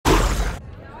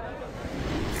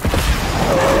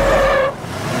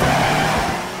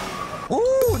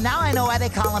why they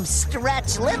call them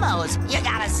stretch limos. You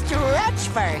gotta stretch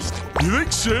first. You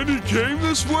think Sandy came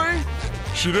this way?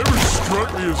 She never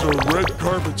struck me as a red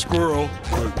carpet squirrel.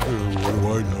 But what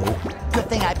do I know? Good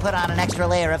thing I put on an extra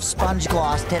layer of sponge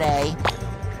gloss today.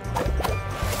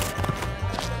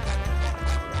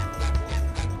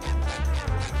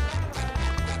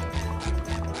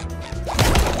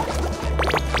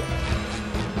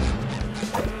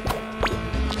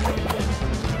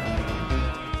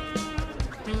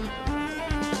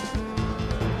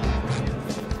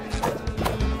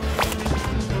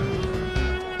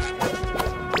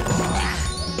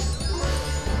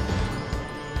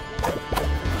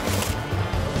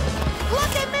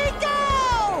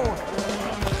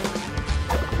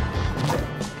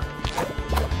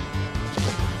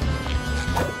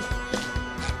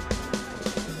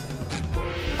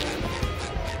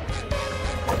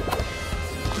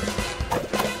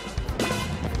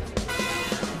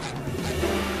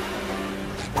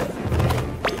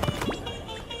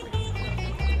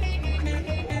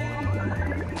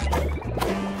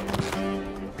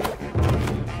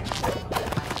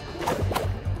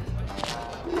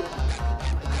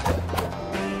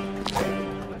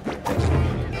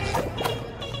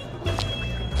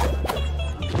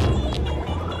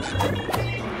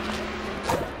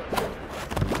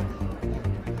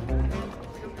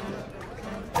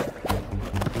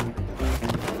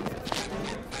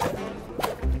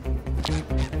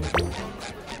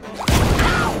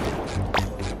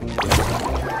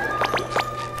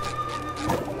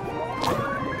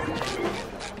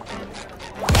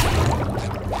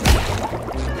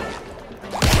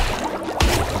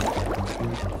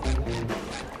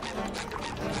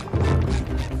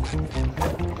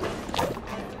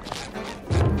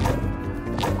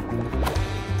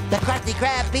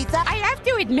 Crab pizza? I have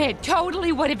to admit,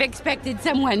 totally would have expected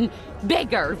someone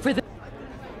bigger for the...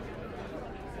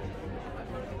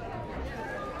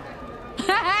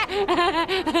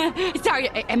 Sorry,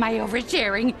 am I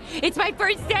oversharing? It's my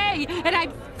first day, and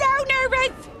I'm so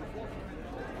nervous!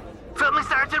 Filming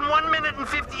starts in 1 minute and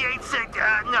 58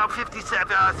 seconds. No,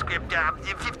 57. Script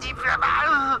 50.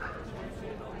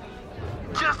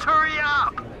 Just hurry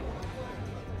up!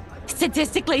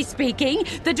 Statistically speaking,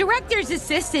 the director's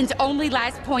assistants only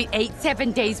last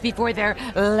 0.87 days before they're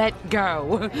let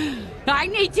go. I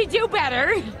need to do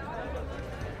better.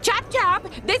 Chop Chop,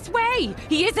 this way!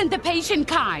 He isn't the patient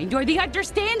kind, or the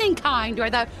understanding kind,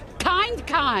 or the kind.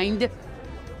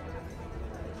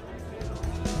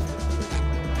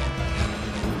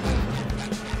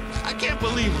 I can't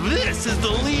believe this is the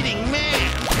leading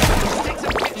man! Let's take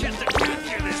some pictures to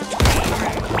capture this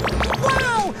story.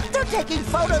 Wow! They're taking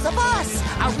photos of us!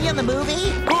 Are we in the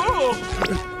movie? Oh!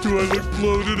 Do I look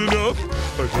bloated enough?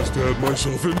 I just had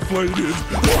myself inflated.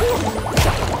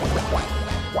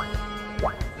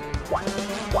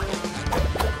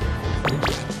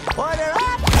 Order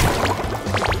up!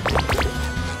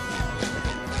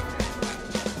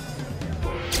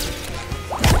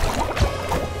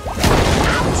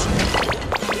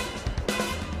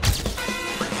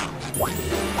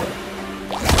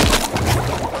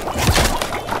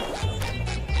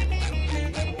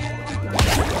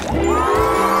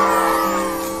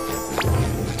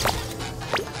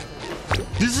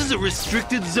 This is a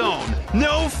restricted zone.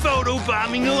 No photo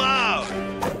bombing allowed.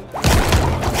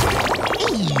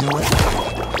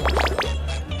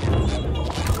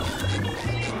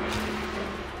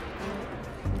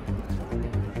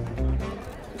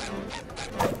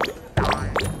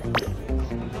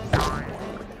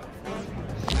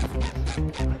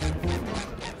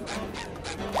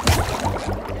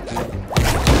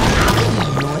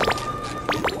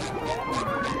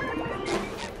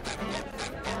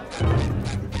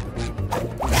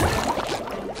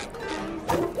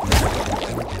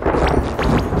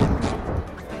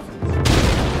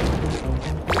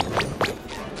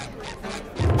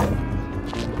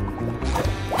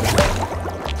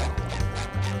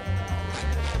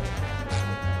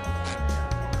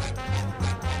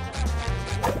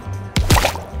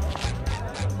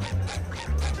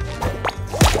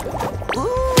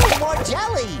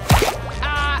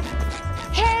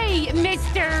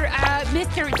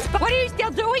 What are you still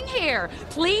doing here?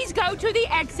 Please go to the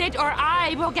exit or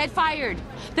I will get fired.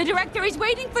 The director is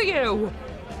waiting for you.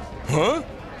 Huh?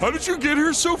 How did you get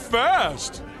here so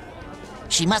fast?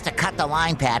 She must have cut the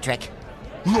line, Patrick.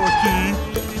 Lucky.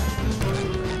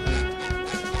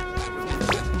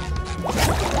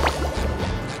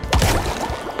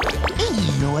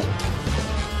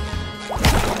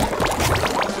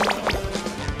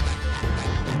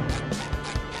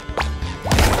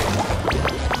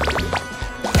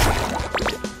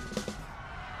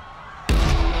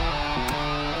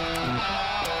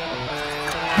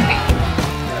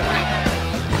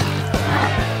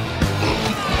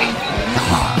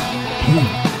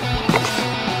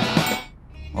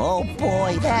 Oh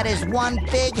boy, that is one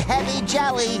big heavy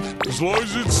jelly. As long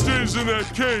as it stays in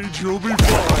that cage, he'll be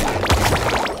fine.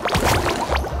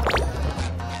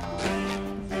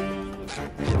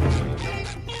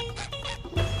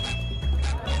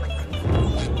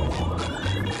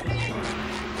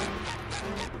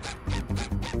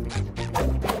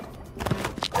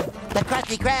 The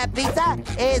Krusty Krab pizza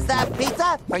is the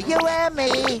pizza for you and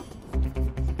me.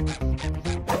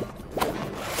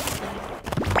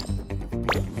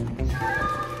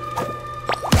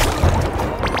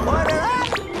 Order up!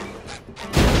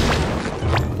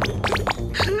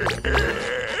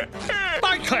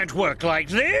 I can't work like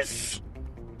this!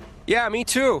 Yeah, me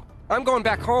too. I'm going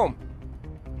back home.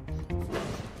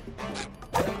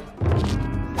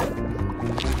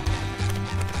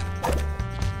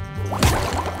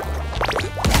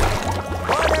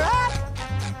 Order up!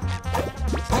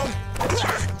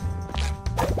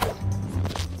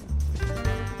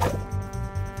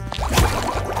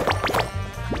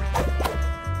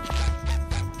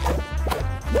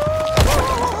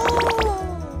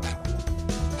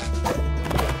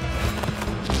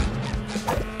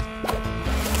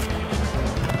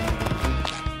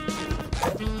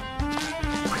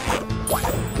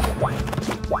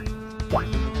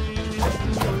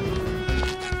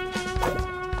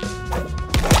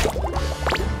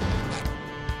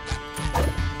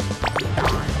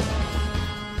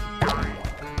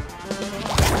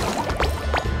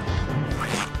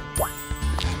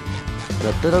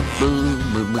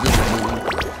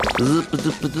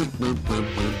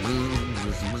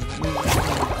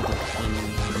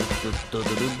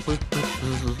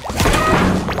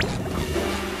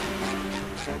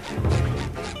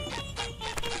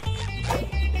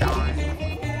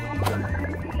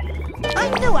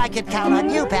 I knew I could count on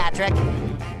you, Patrick.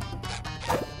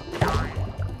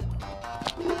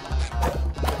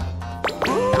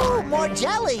 Ooh, more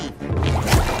jelly.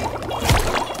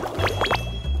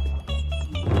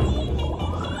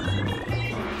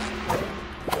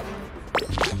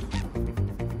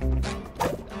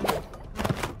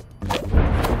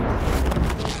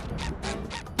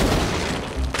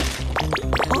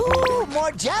 Ooh,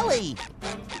 more jelly.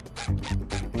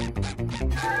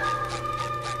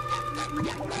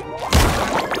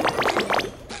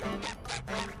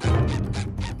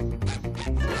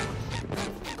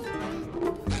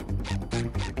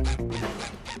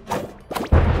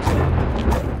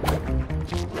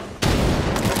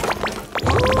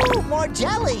 Ooh, more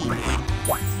jelly.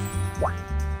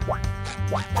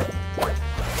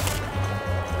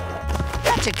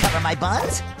 That should cover my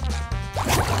buns.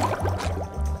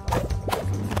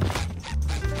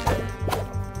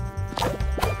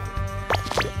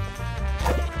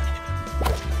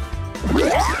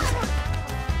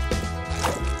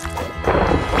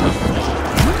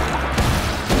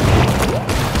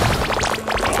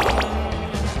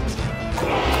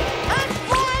 I'm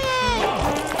flying!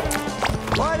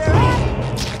 Order up!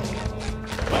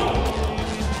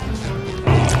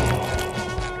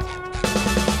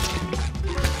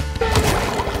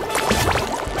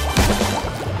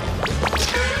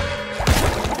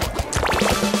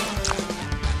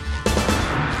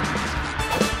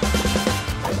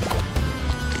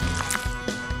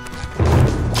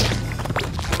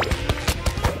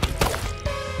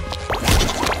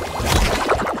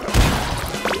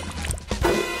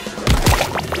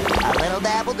 A little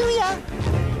dab will do ya.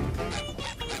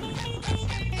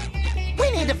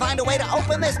 We need to find a way to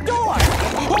open this door.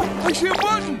 Oh, I see a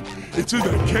button! It's in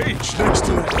that cage next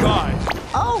to that guy.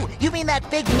 Oh, you mean that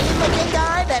big mean-looking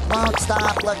guy that won't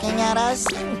stop looking at us?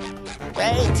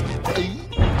 Great.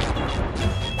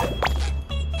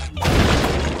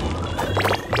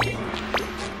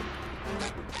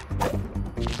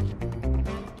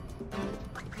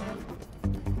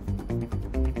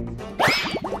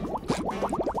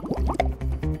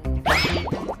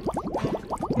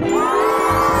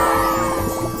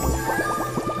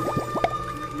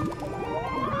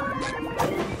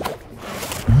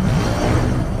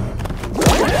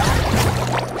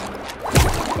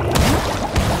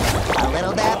 A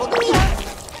little dab will do ya.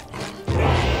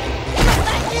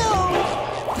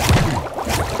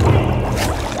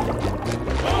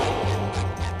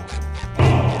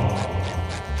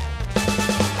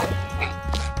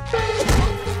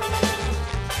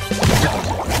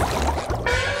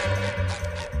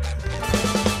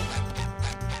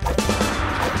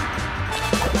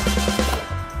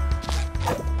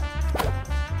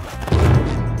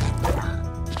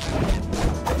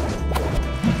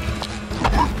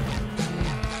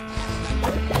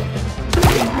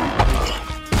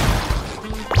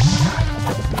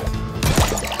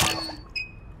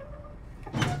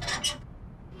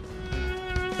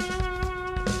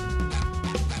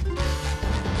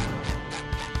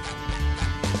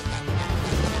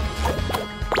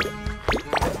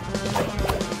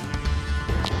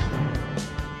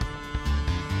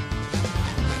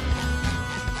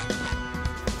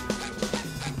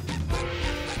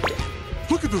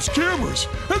 look at those cameras.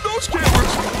 And those cameras.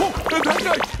 Oh, and that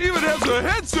guy even has a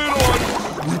headset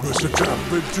on. We must have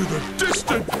traveled into the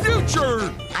distant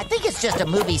future. I think it's just a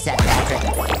movie set, Patrick.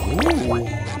 Ooh.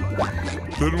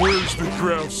 Then where's the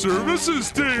craft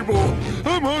services table?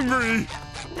 I'm hungry.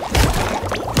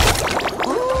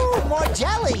 Ooh, more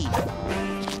jelly.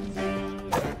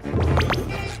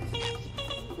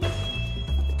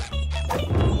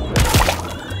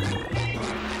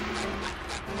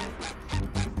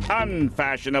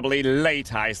 Unfashionably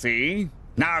late, I see.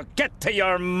 Now get to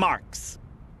your marks.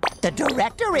 The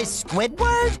director is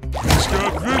Squidward? He's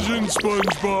got vision,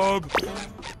 SpongeBob.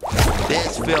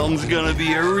 This film's gonna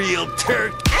be a real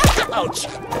turd. Ouch!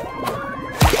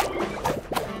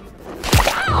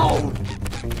 Ow!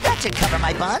 That should cover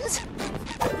my buns.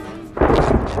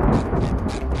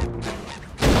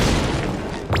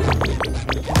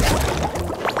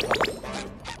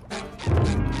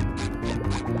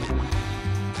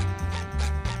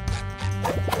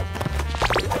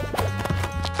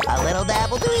 A little dab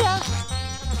will do ya.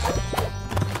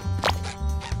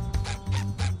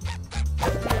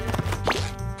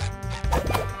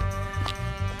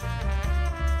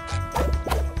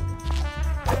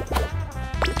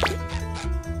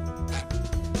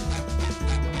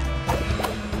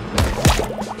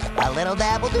 A little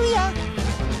dab will do ya.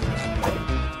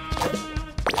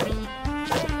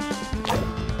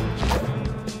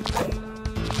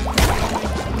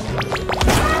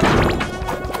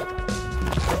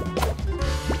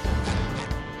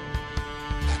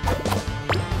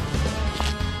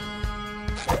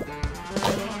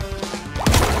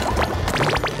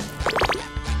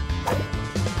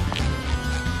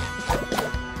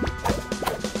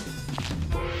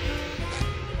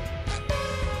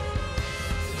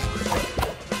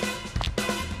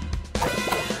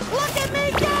 Look at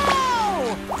me go!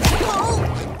 Oh.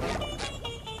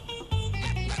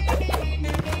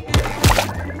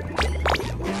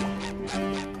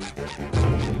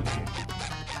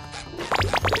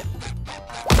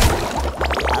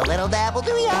 A little dab will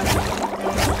do ya.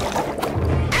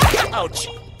 Ouch!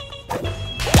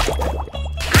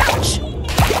 Ouch!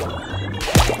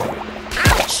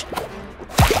 Ouch!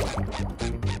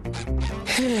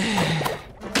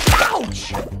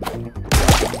 Ouch!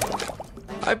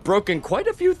 I've broken quite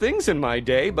a few things in my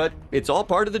day, but it's all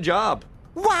part of the job.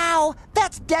 Wow,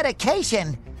 that's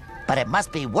dedication. But it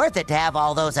must be worth it to have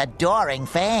all those adoring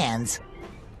fans.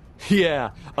 Yeah,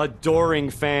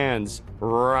 adoring fans.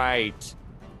 Right.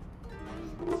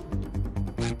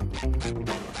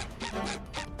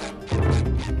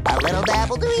 A little dab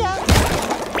will do ya.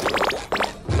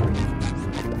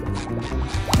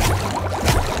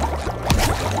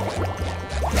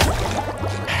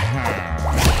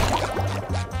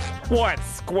 What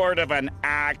squirt of an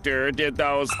actor did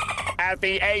those at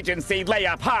the agency lay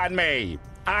upon me?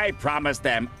 I promised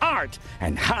them art,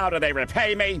 and how do they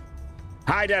repay me?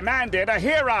 I demanded a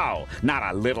hero, not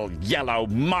a little yellow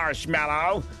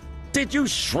marshmallow. Did you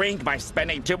shrink by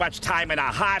spending too much time in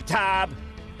a hot tub?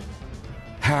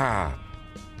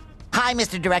 Hi,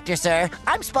 Mr. Director, sir.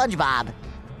 I'm SpongeBob.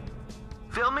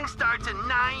 Filming starts in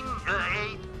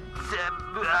 7,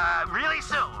 really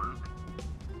soon.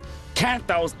 Can't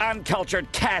those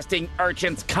uncultured casting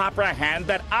urchins comprehend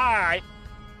that I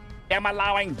am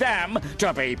allowing them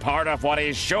to be part of what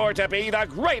is sure to be the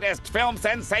greatest film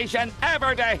sensation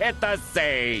ever to hit the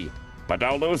sea? But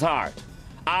don't lose heart.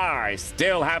 I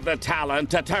still have the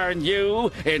talent to turn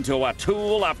you into a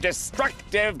tool of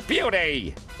destructive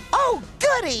beauty. Oh,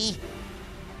 goody!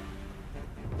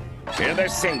 In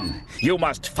this scene, you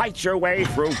must fight your way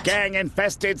through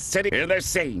gang-infested city. In this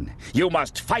scene, you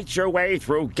must fight your way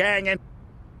through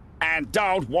and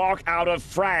don't walk out of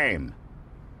frame.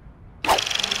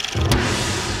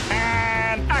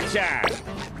 And action!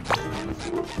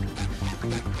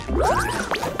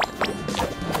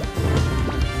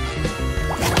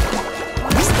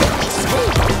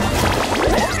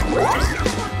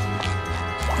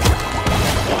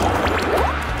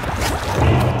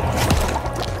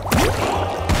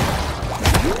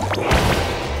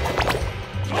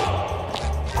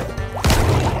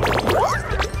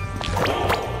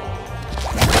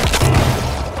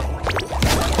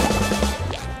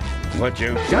 Would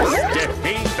you just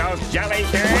defeat those jelly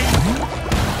things?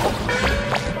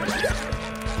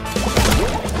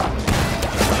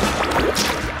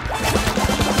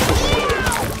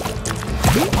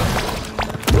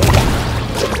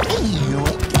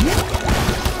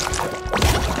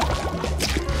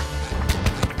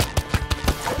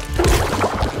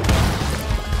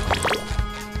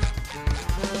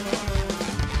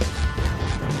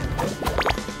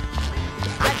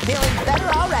 I'm feeling better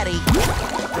already.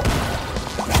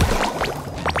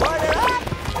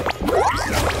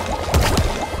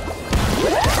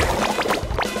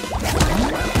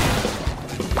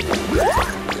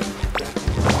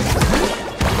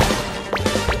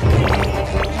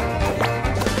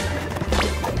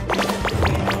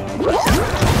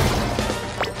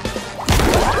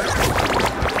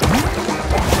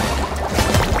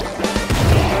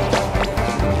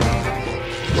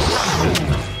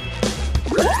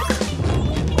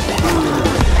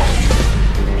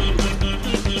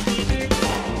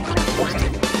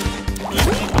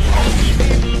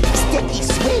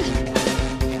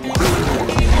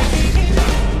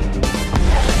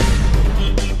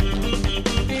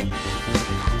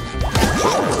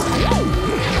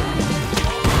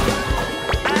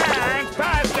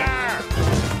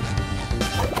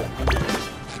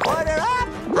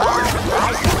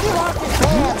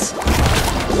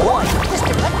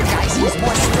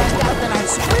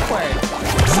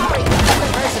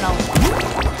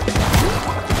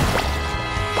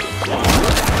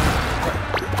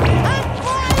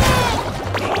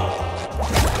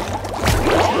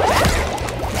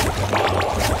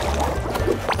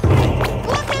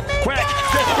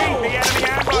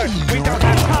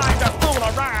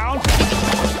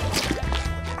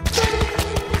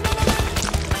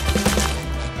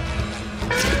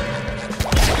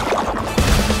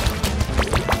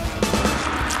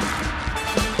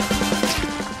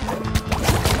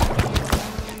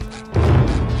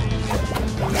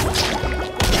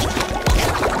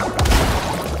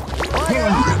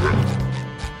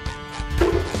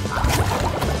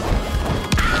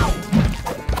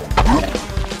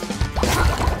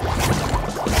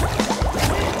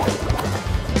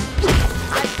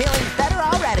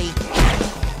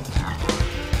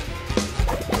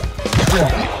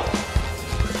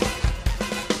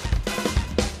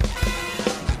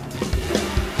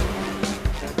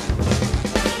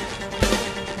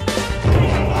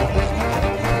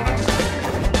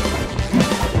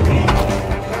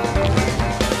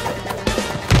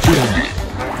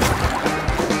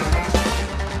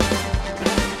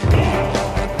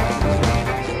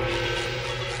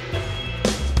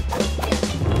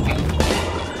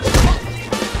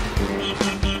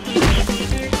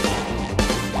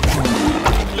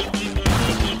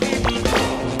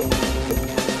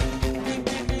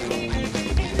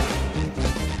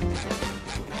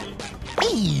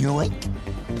 Yoink.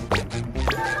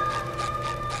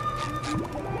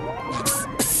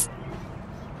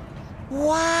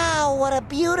 Wow, what a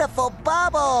beautiful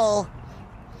bubble!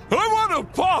 I want to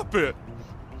pop it!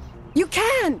 You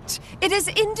can't! It is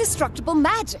indestructible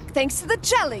magic thanks to the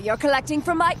jelly you're collecting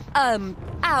from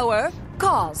our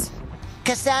cause.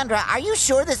 Cassandra, are you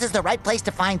sure this is the right place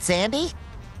to find Sandy?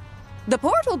 The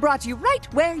portal brought you right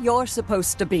where you're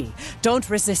supposed to be. Don't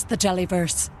resist the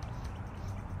Jellyverse.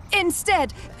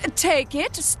 Instead, take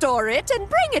it, store it, and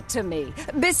bring it to me.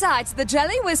 Besides, the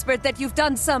jelly whispered that you've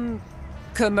done some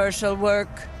commercial work.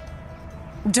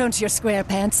 Don't your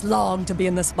Squarepants long to be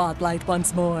in the spotlight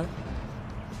once more?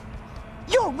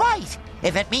 You're right!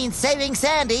 If it means saving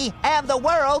Sandy and the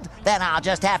world, then I'll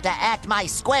just have to act my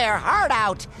square heart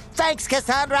out. Thanks,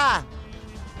 Cassandra!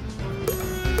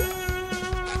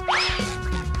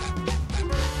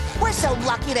 We're so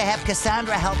lucky to have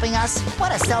Cassandra helping us.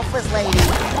 What a selfless lady.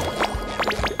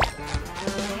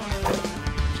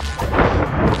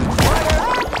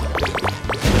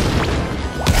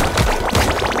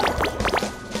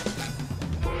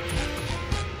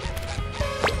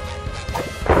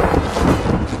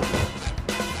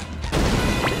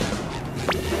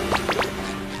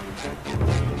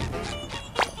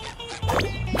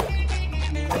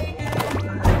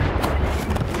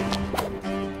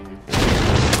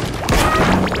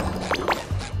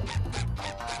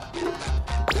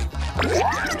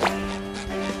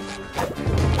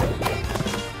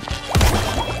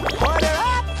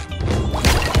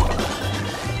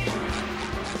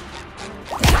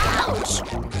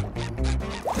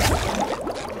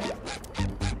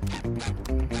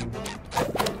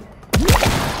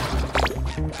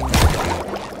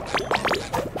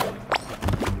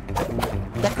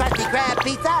 The Krusty Krab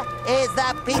pizza is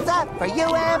the pizza for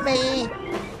you and me.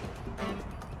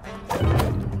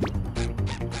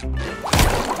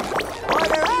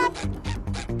 Order up!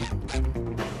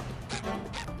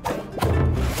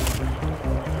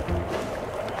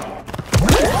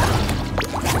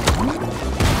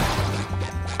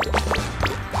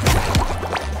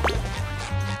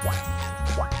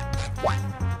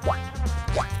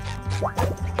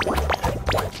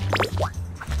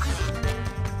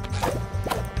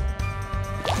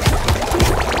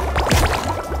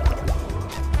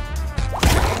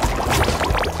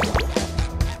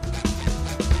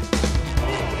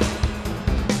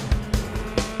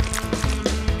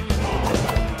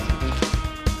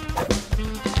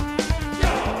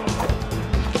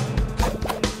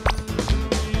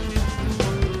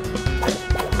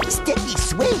 Sticky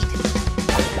sweet!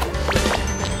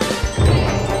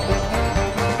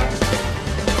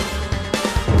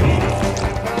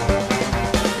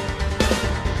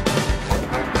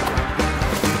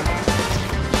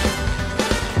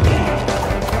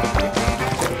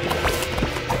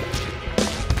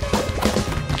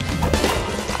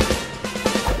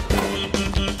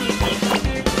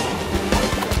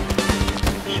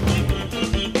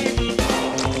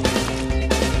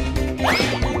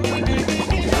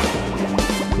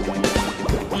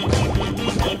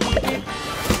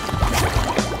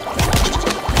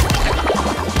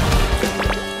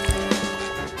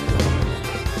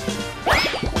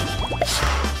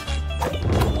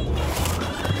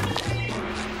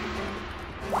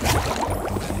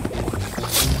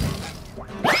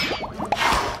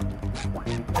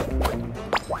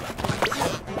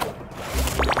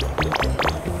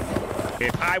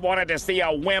 If I wanted to see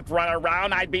a wimp run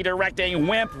around, I'd be directing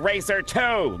Wimp Racer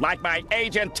 2, like my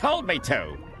agent told me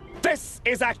to. This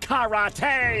is a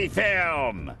karate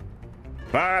film.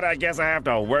 But I guess I have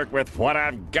to work with what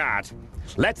I've got.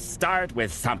 Let's start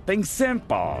with something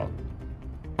simple.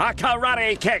 A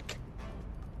karate kick.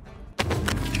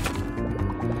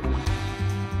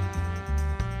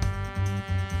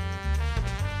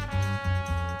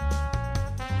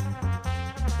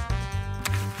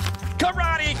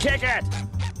 Karate kick it!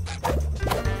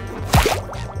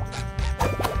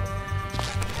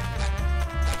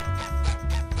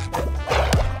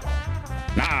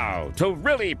 Now, to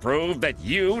really prove that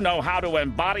you know how to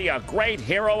embody a great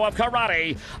hero of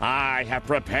karate, I have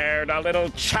prepared a little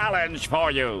challenge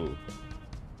for you.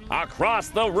 Across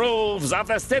the roofs of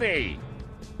the city.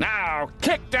 Now,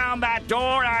 kick down that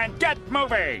door and get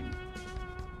moving.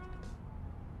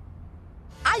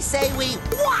 I say we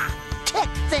kick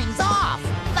things off.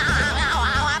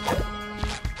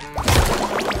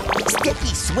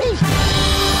 Sticky sweet.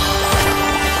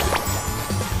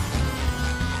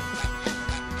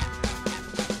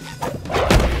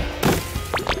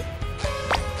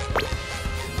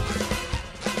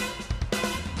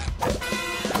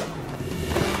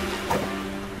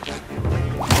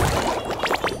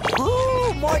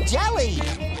 Ooh, more jelly.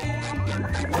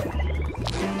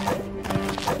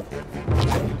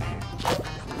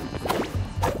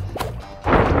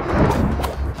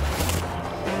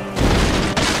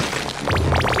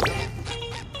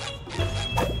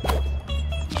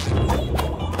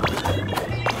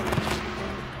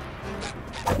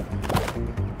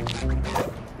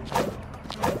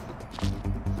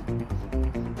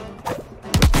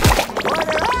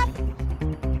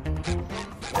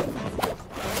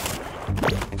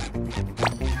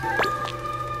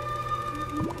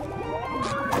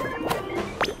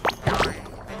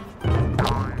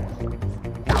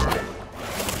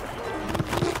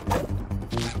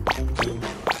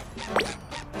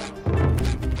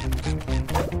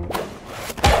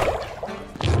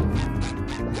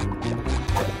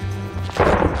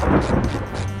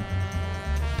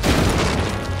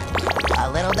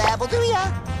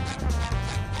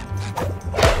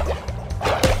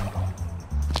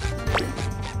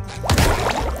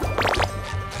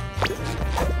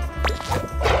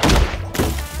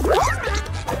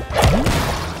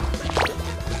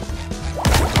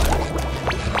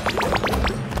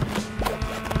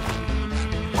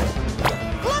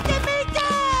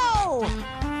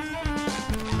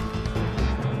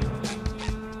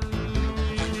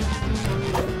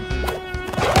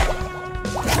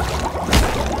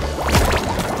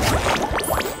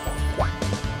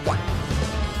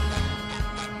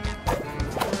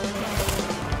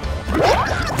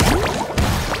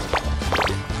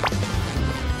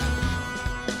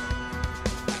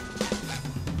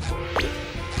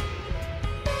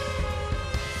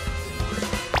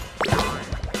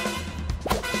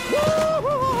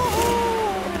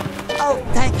 Oh,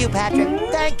 thank you, Patrick.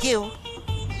 Thank you.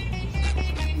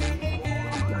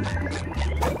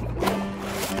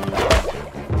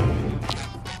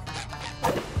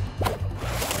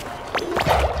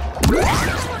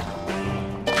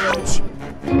 Ouch!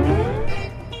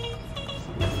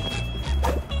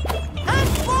 I'm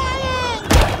flying!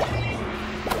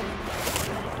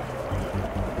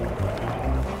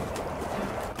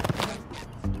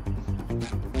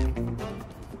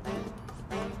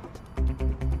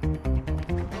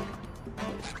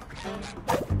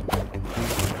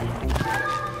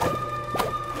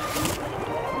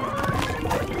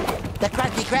 The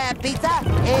Krusty Krab pizza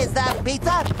is the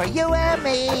pizza for you and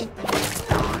me.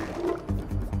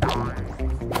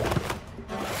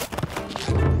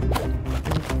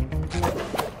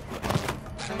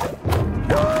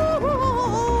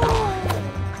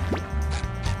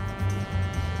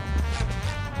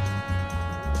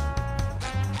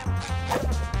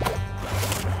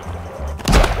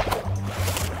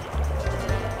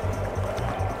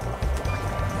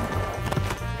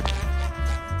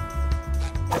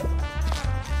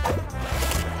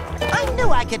 I knew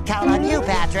I could count on you,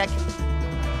 Patrick.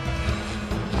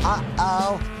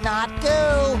 Uh-oh, not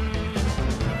goo.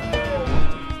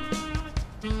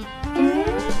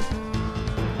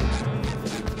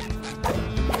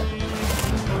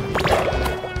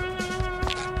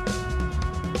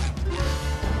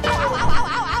 Ow, ow, ow, ow,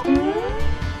 ow, ow.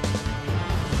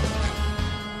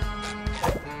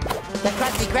 The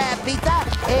Krusty Krab pizza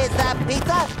is the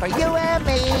pizza for you and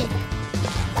me.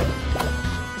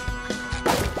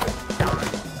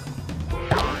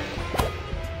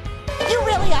 You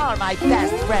really are my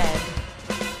best friend.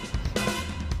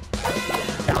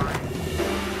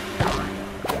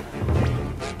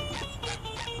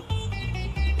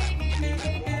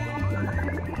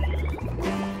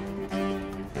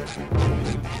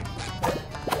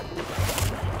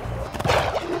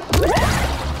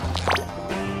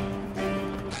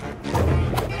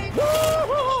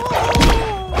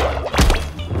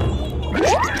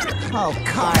 Oh,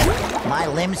 Carp, my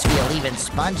limbs feel even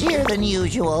spongier than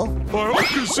usual. I hope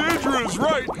Cassandra is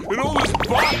right, and all this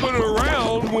bopping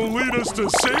around will lead us to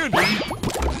Sandy.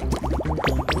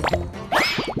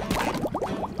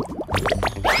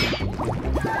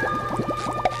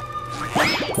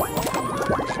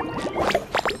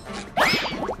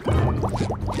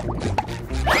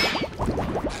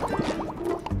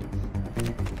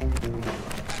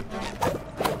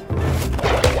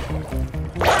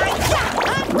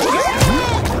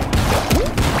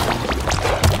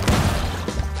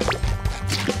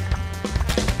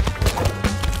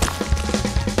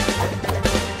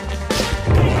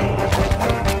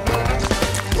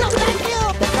 No, thank you.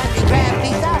 The Krusty Krab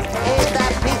pizza is the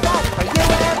pizza for you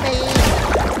and me.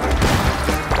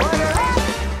 Order up.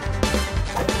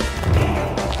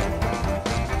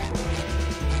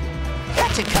 That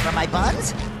should cover my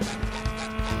buns.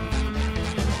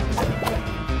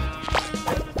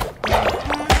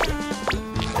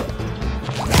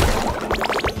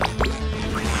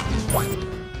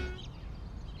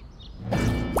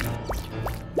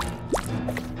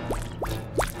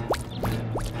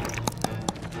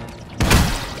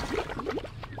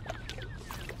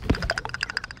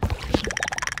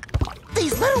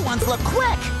 These little ones look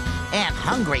quick and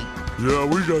hungry. Yeah,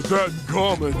 we got that in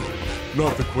common.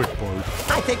 Not the quick part.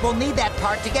 I think we'll need that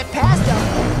part to get past them.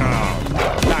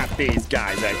 Oh, not these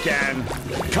guys again.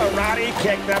 Karate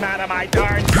kick them out of my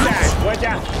darn set, would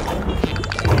ya?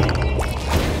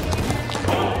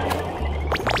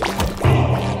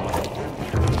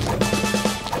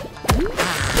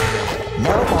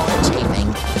 No more chafing.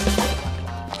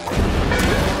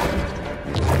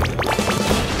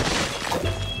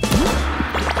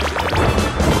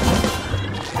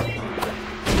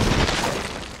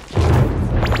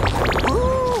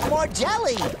 Ooh, more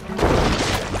jelly.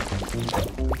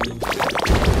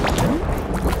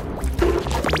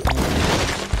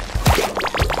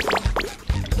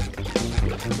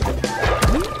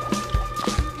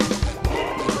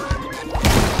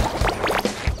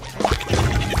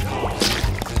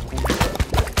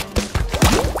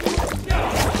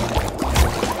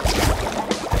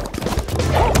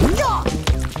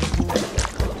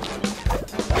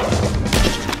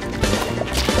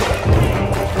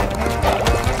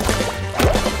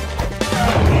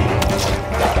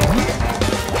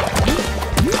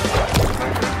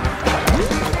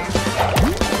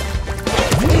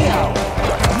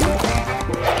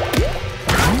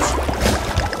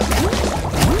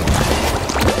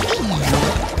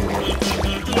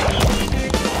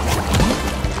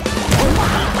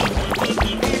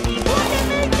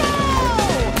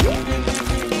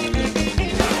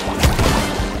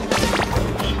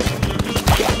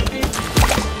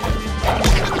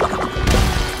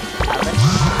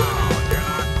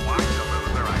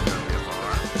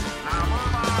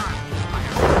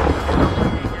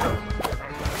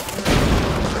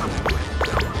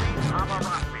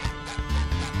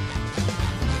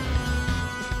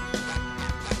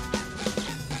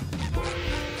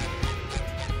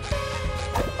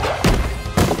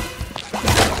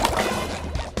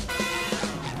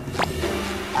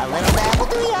 A little dab will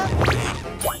do ya.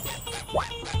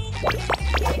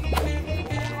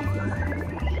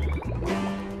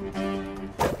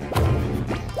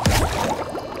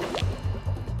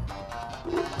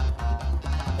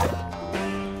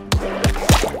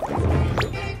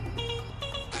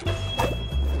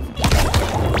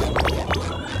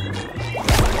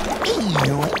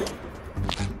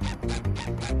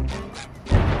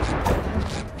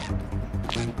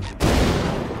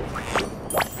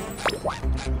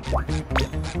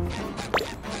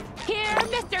 Here,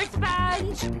 Mr.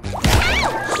 Sponge!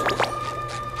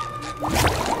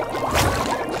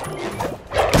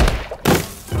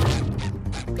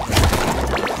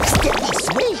 Sticky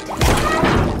sweet.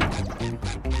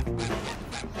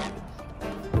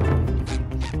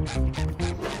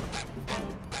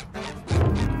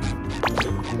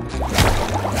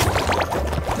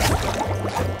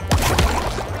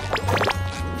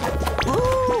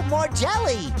 Ooh, more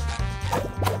jelly.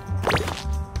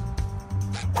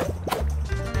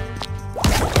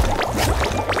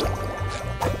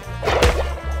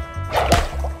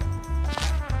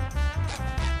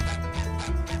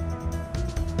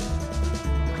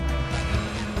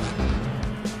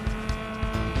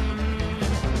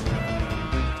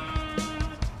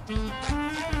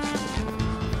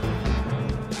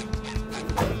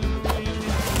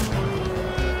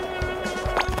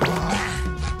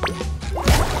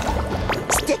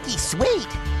 Sticky sweet.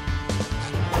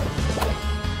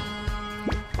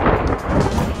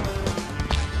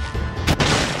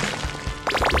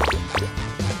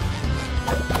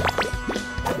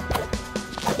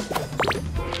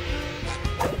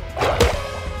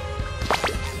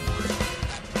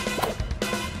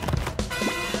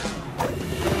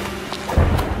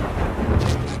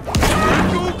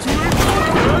 Twinkle, twinkle,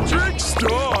 magic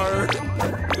star.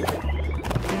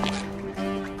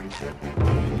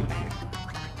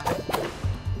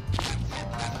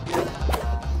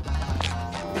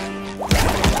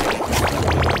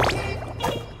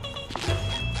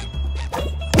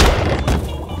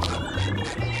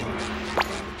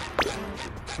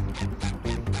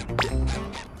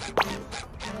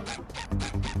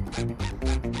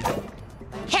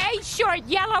 Hey, short,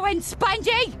 yellow, and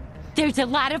spongy! There's a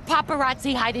lot of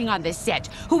paparazzi hiding on this set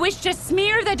who wish to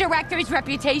smear the director's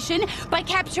reputation by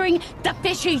capturing the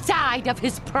fishy side of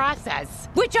his process,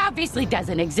 which obviously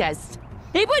doesn't exist.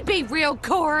 It would be real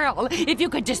cool if you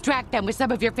could distract them with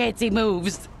some of your fancy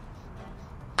moves.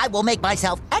 I will make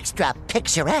myself extra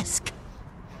picturesque.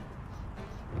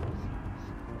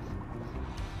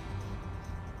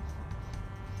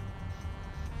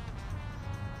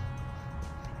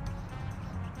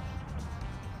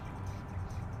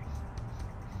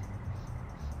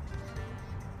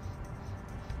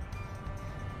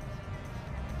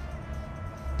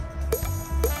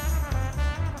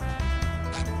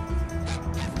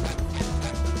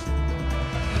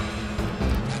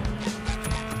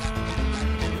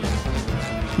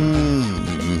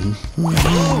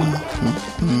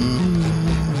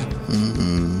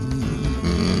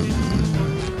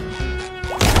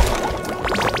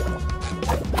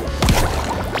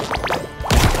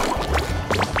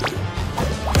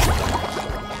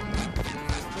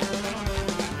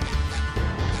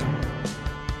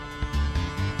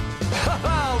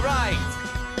 All right.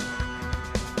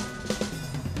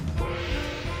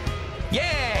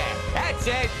 Yeah, that's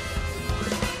it.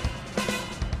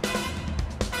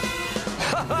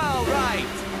 All right.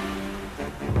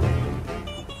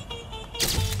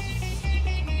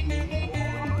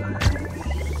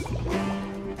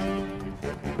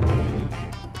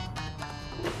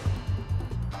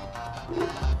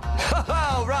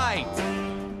 All right.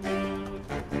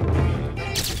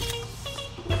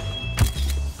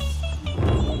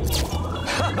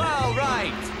 All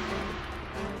right.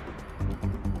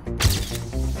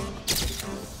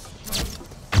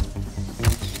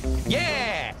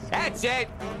 Yeah, that's it.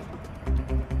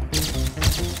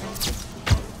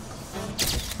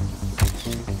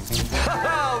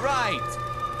 All right.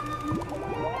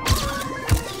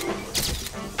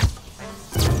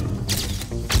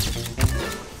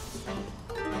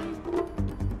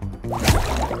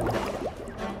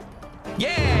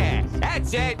 Yeah,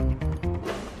 that's it.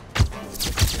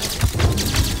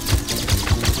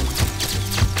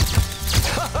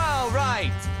 All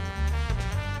right.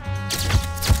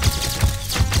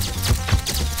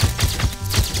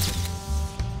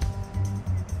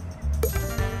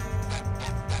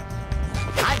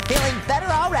 I'm feeling better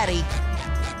already.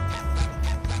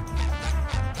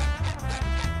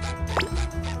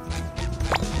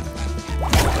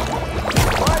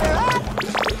 Order up!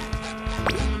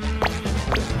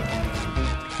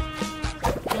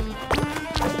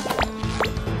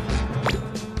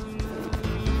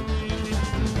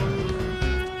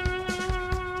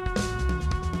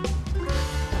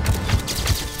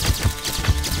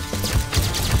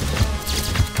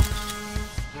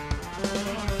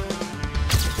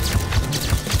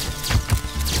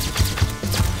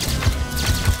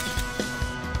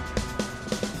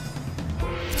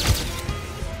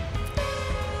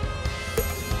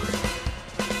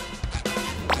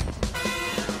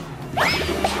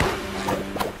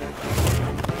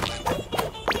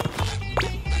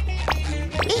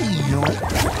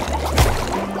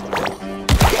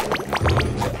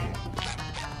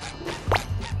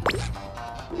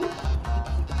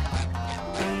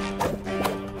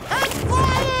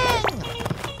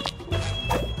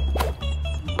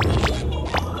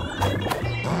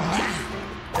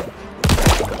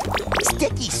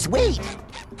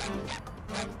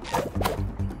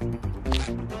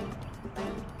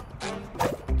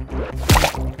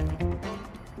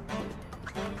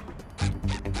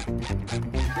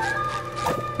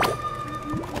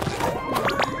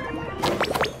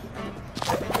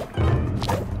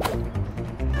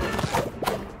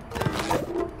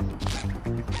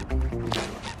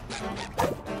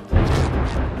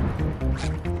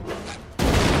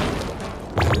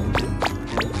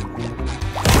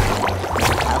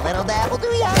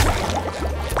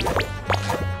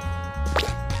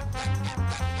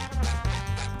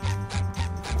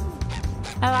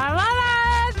 La, la,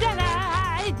 la, da,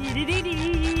 da, dee, dee, dee,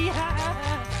 dee.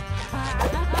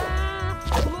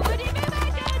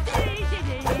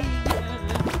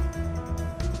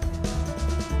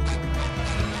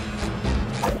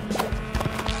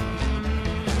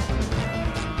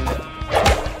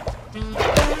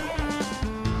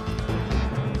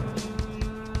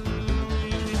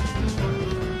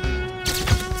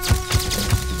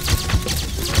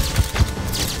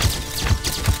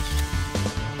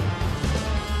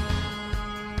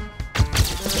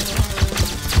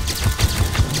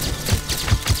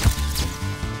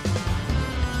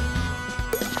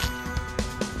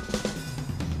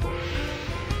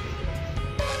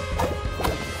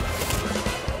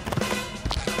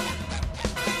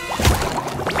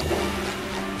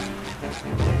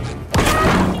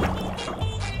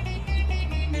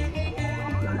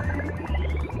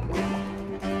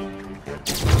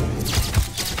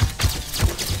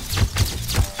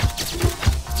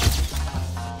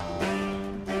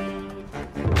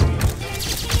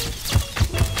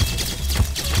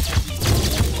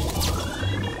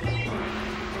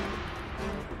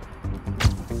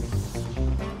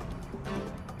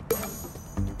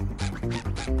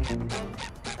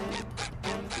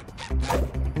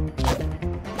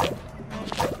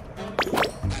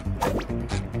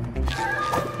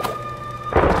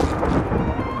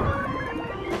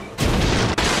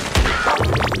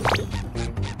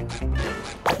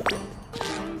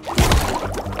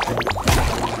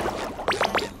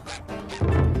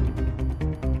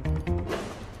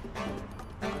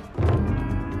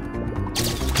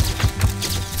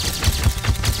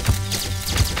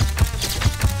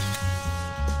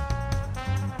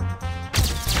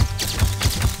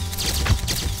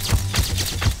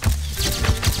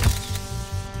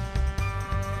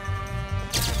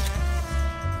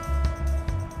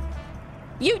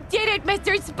 You did it,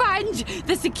 Mr. Sponge!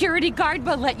 The security guard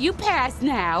will let you pass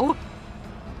now.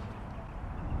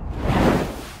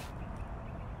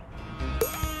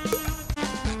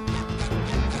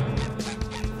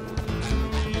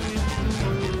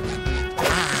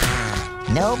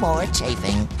 No more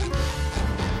chafing.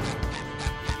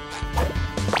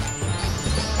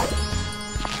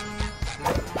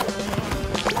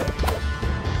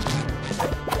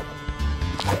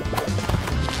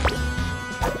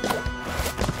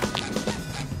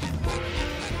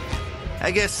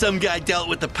 I guess some guy dealt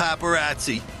with the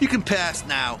paparazzi. You can pass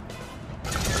now.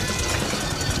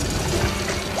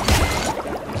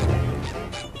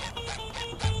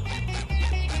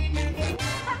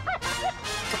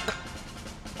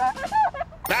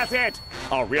 That's it!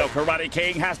 A real Karate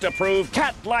King has to prove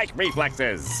cat-like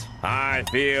reflexes. I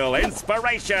feel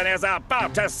inspiration is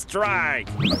about to strike.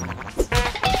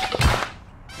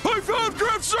 I found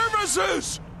craft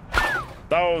services!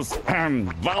 Those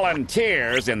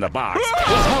volunteers in the box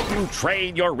will help you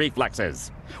train your reflexes.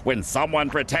 When someone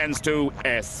pretends to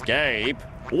escape,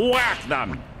 whack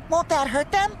them. Won't that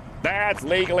hurt them? That's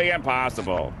legally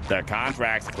impossible. Their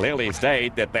contracts clearly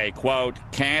state that they, quote,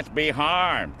 can't be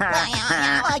harmed. Well,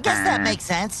 I guess that makes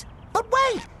sense. But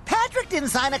wait, Patrick didn't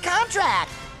sign a contract.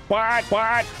 What?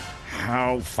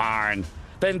 Oh, fine.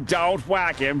 Then don't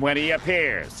whack him when he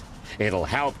appears. It'll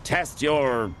help test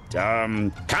your,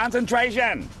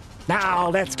 concentration. Now,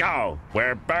 let's go.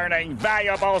 We're burning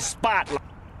valuable spotlight.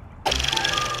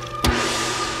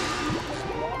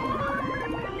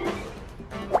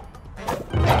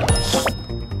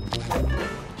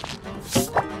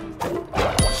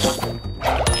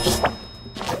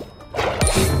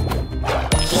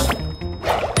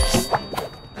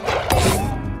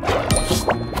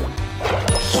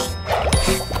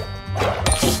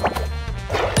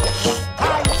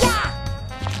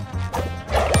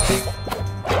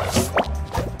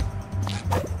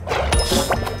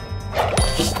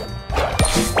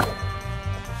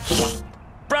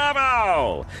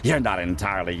 You're not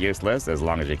entirely useless as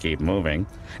long as you keep moving.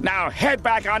 Now head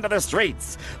back onto the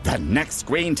streets. The next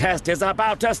screen test is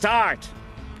about to start.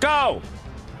 Go!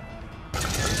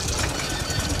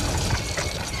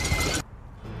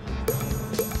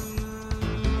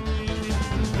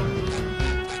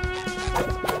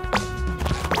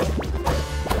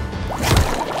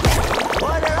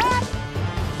 Order up!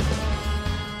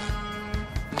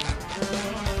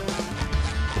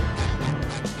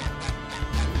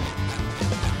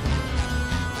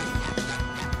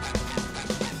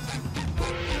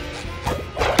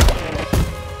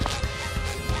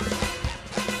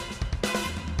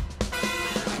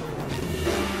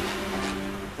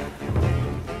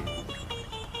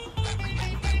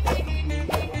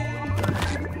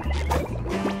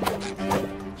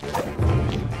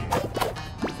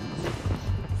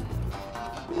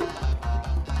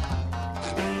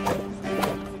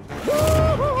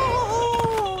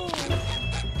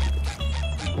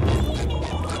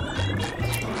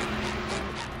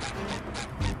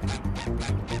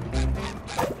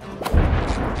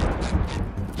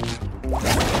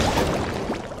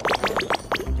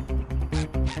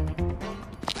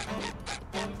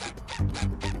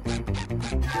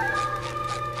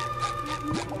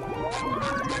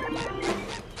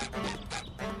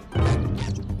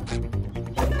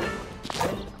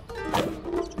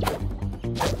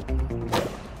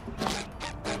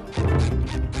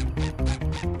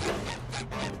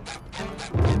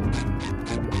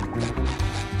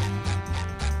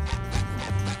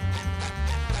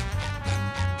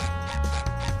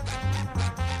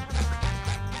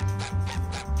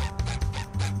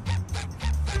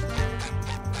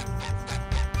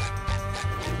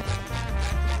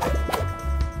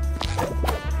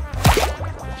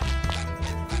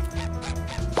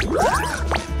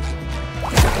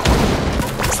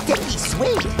 Sticky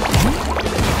sweet.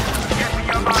 Get me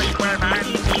your mind, Squareman.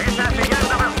 It's at the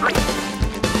end of a street.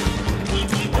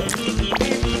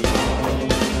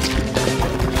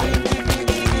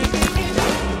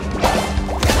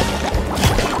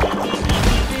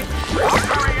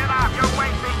 Hurry it up, you're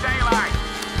wasting daylight.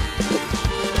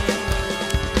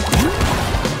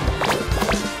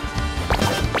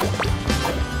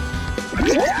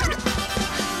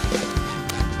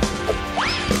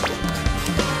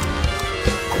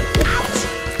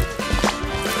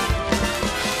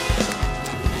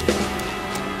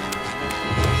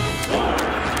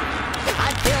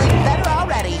 I'm feeling better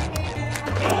already.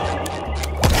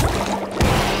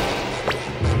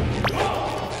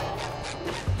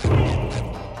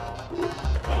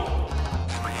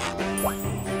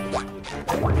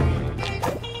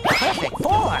 Perfect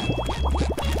form.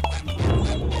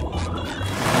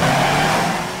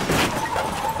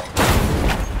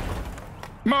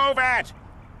 Move it!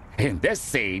 In this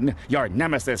scene, your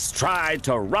nemesis tried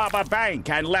to rob a bank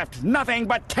and left nothing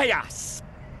but chaos.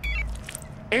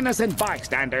 Innocent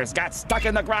bystanders got stuck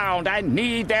in the ground and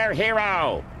need their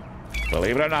hero.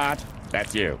 Believe it or not,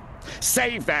 that's you.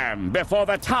 Save them before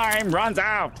the time runs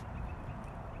out.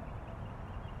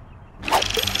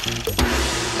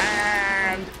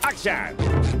 And action!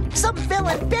 Some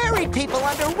villain buried people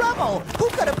under rubble. Who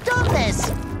could have done this?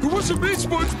 It wasn't me,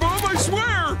 SpongeBob, I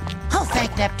swear! Oh,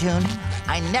 thank Neptune.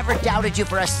 I never doubted you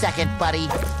for a second, buddy.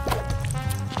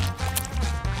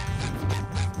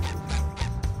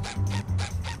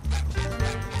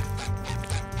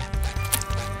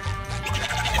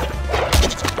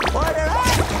 Order up!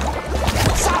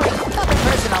 Sorry, nothing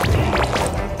personal.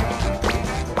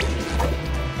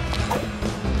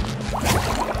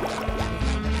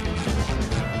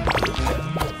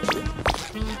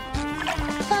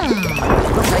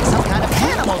 Looks like some kind of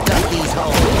animal dug these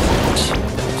holes.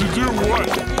 To do what?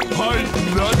 Hide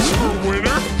nuts for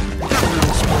winter? Get real,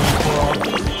 SpongeBob.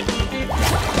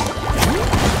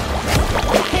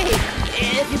 Hey,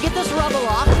 if you get this rubble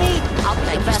off me, I'll be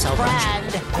your best friend.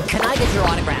 Can I get your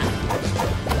autograph?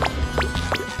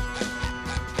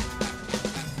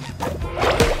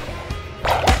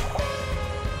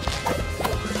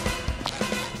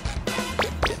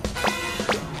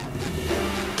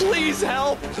 Please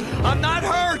help! I'm not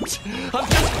hurt! I'm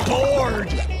just bored!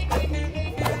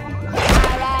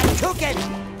 Took it!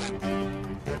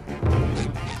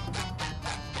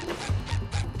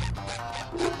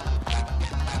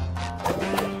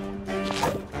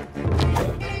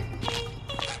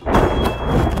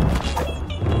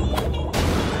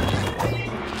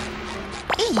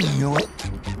 Yoink.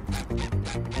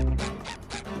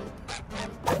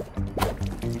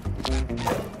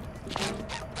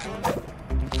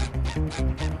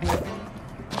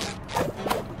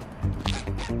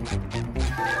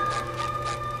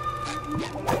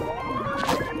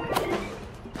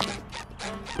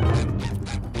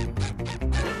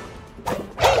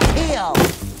 Heel.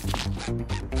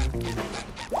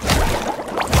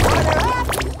 Order up.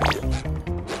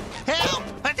 Help!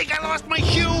 I think I lost my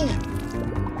shoe!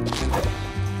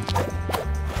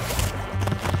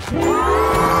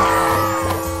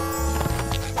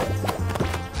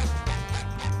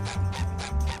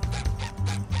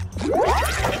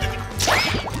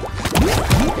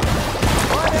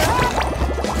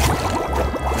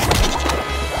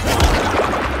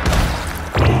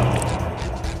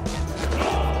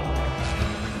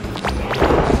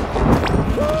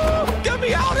 Get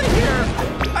me out of here!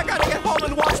 I gotta get home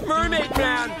and watch Mermaid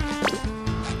Man!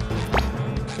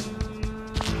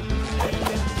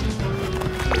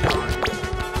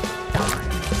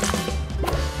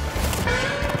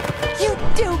 You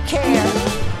do care.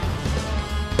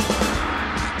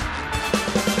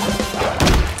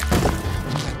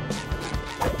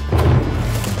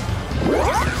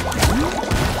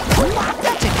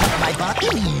 That should cover my butt.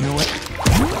 Yoink.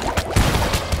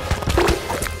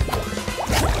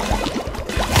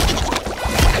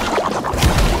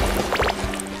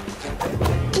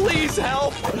 Please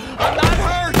help! I'm not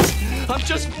hurt! I'm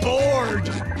just bored!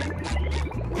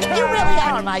 You really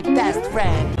are my best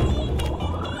friend.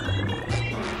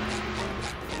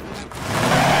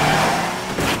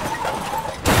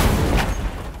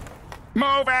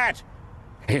 Move it!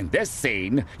 In this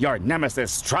scene, your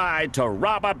nemesis tried to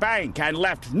rob a bank and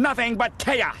left nothing but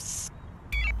chaos.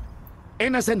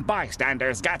 Innocent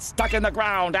bystanders got stuck in the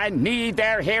ground and need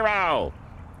their hero.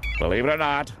 Believe it or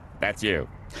not, that's you.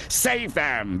 Save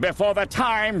them before the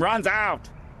time runs out.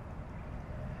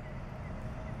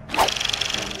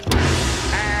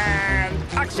 And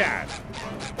action!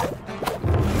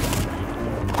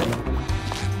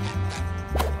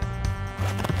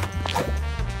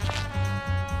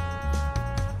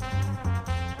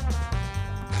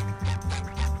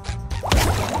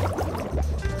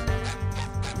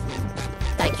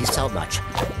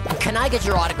 get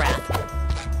your autograph?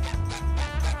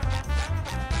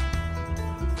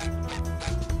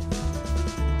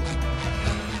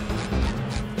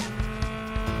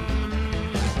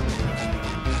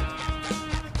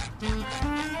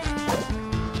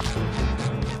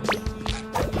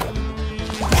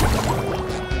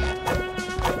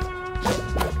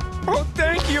 Oh,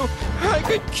 thank you. I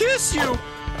could kiss you.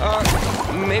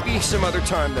 Maybe some other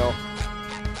time, though.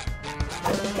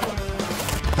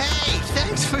 Hey,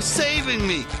 thanks for saving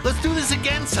me. Let's do this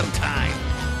again sometime.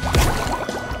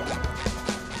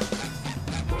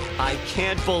 I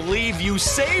can't believe you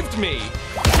saved me.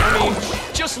 I mean,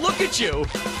 just look at you.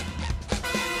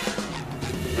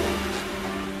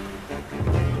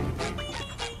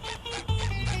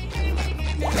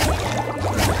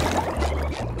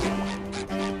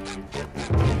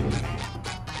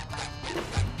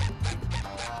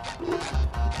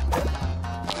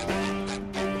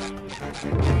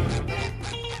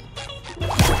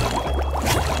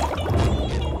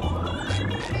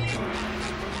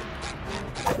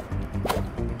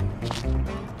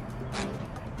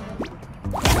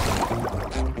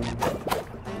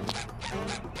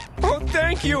 Oh,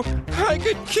 thank you. I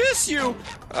could kiss you.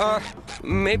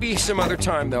 Maybe some other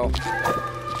time, though.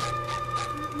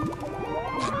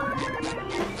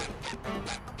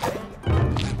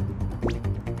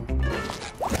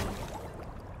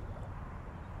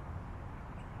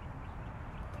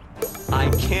 I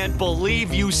can't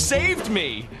believe you saved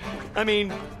me. I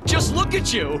mean, just look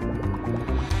at you.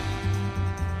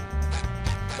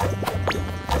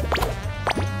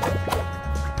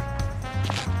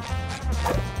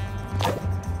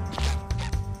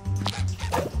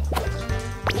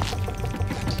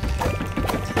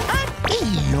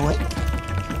 Yoink.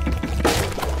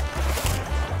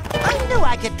 I knew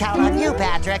I could count on you,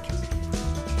 Patrick.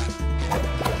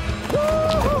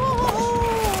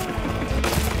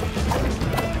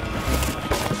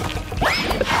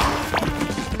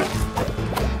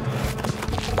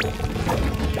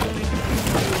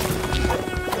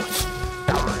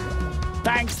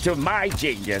 Thanks to my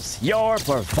genius, your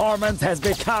performance has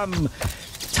become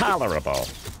tolerable.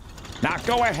 Now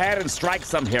go ahead and strike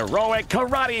some heroic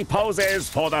karate poses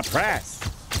for the press.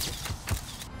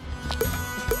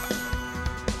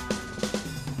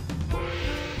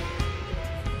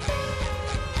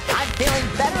 I'm feeling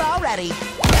better already.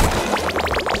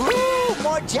 Ooh,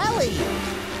 more jelly.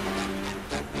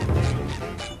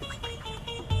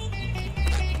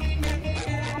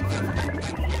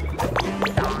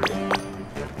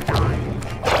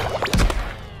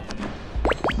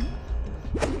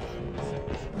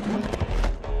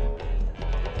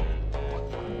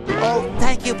 Oh,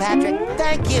 thank you, Patrick.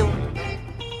 Thank you.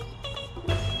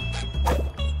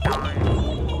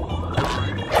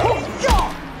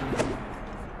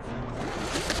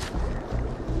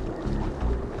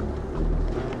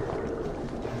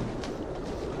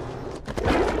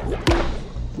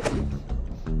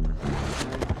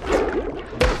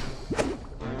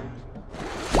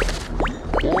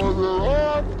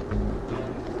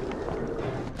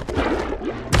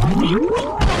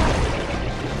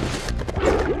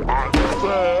 I'm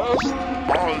fast,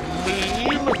 I'm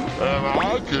mean, and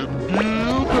I can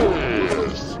do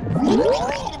this. A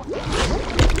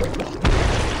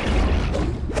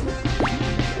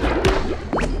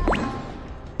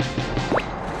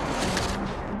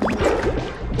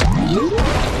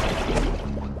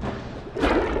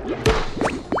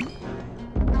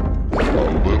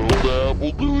little dab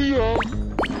will do ya.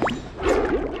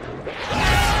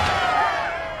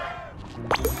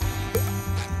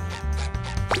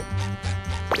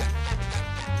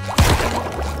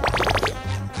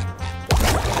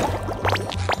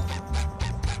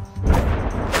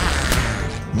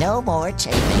 No more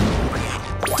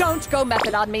chafing. Don't go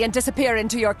method on me and disappear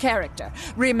into your character.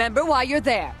 Remember why you're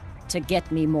there. To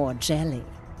get me more jelly.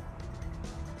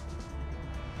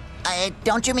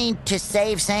 Don't you mean to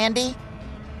save Sandy?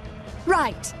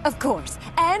 Right, of course.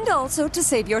 And also to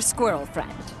save your squirrel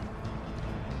friend.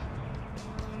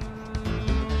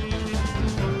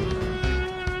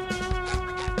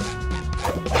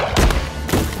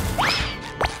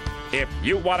 If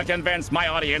you want to convince my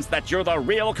audience that you're the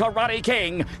real Karate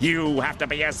King, you have to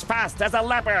be as fast as a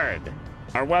leopard.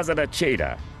 Or was it a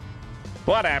cheetah?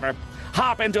 Whatever.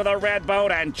 Hop into the red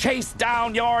boat and chase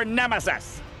down your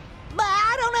nemesis. But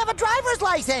I don't have a driver's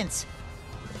license.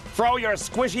 Throw your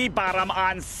squishy bottom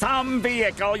on some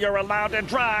vehicle you're allowed to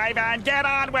drive and get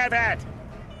on with it.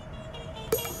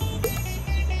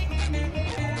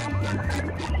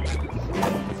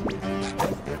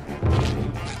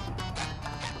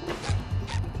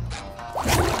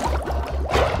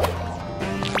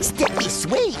 Sticky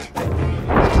sweet.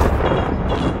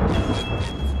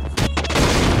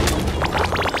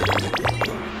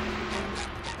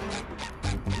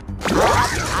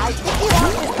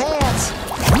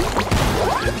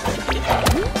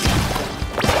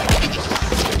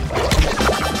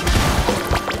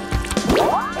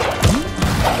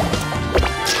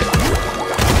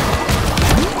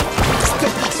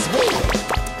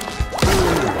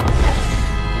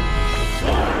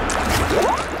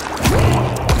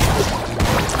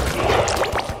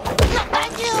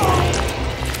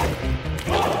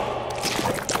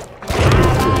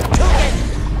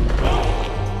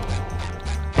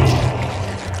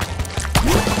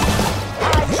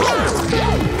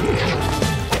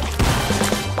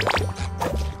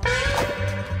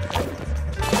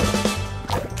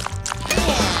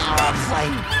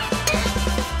 boy.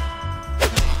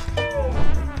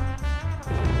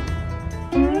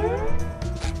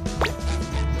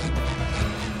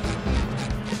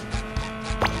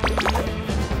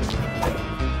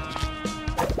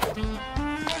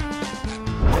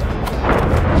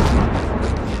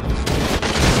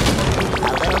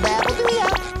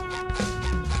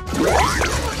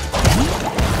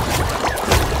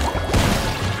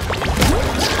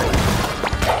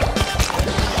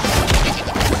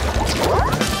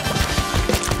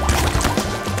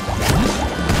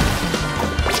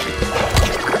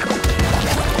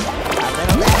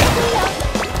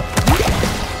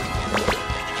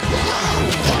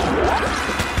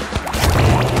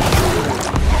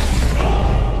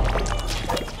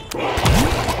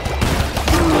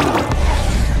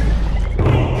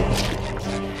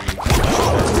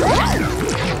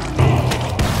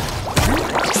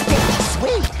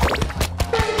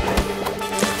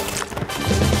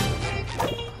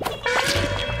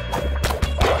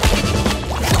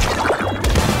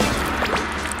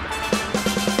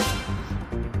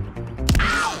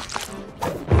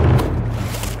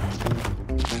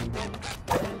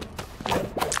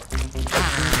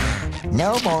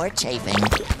 No more chafing.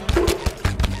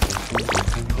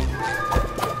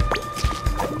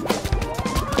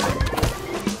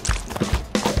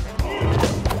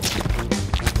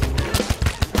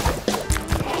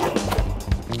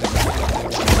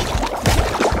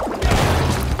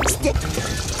 Stick.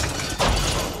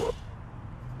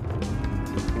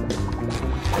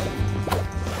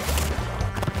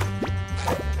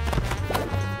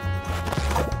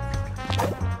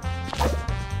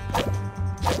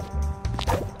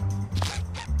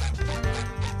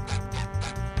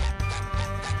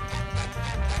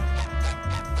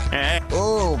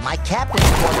 Ooh, my captain's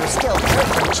quarters still hurt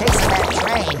from chasing that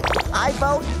train. I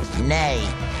vote nay.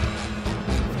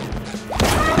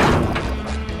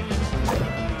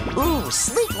 Ooh,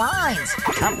 sleek lines.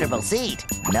 Comfortable seat.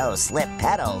 No slip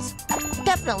pedals.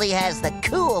 Definitely has the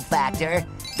cool factor.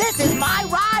 This is my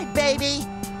ride, baby!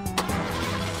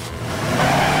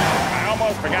 I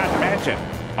almost forgot to mention,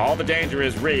 all the danger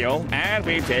is real, and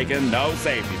we've taken no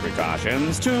safety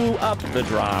precautions to up the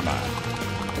drama.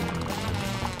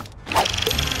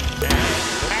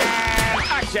 And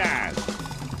action!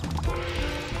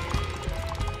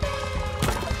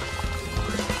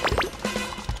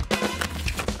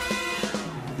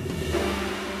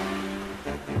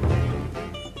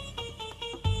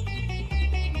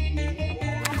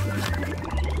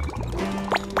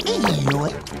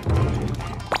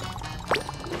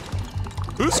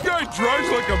 This guy drives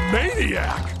like a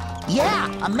maniac.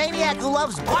 Yeah, a maniac who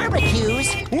loves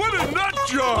barbecues. What a nut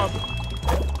job!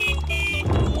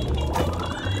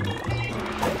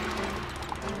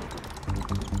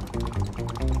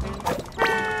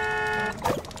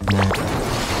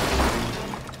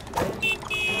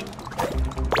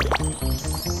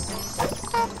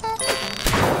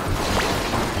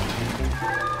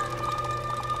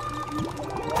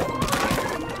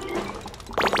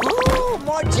 Ooh,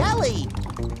 more jelly.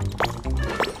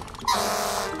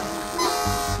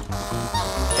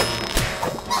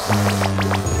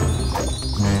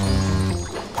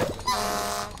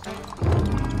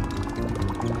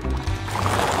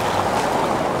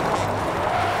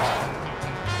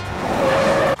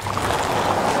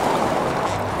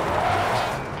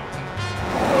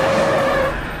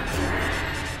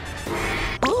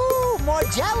 Ooh, more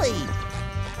jelly.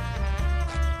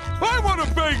 I want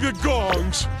to bang the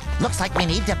gongs! Looks like we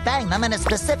need to bang them in a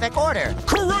specific order.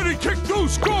 Karate kick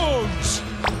those gongs!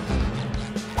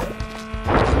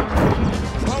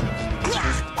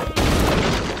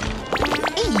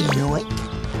 Yoink.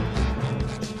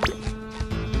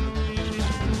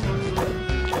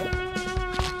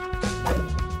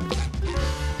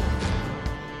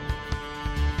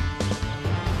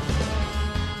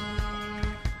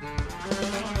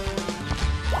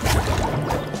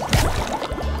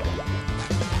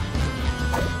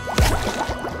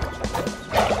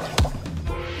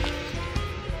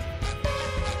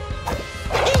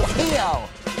 Heel.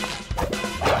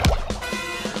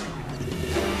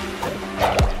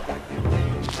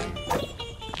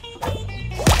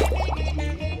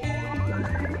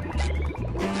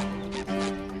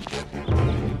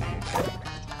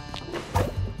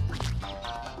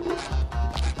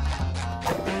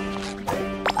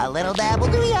 A little dab will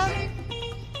do ya.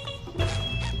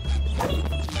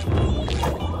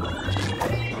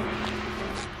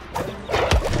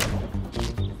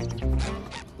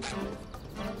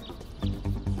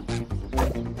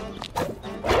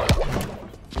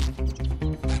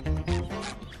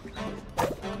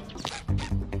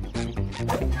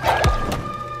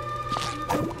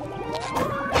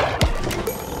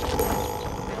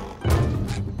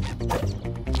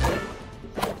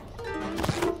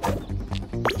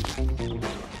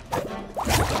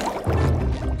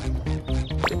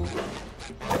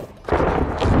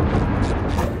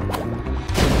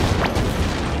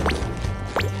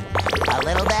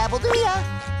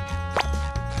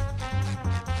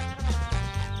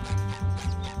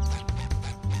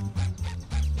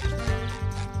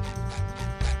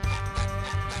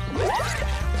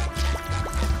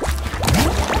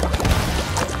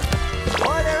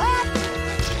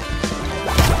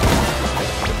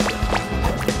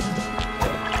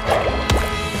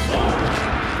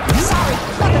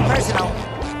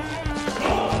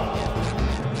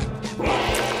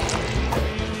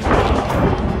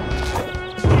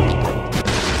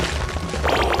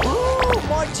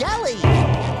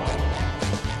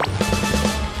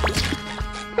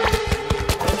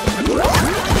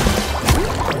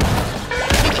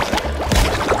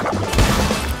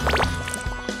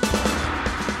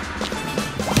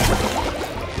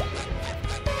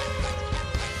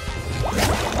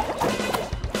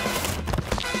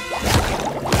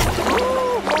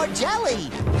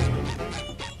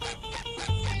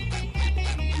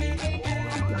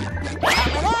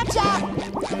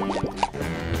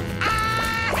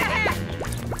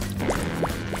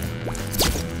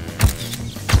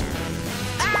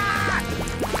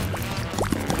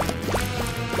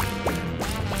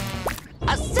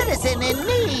 villain in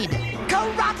need!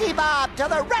 Karate Bob to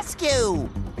the rescue!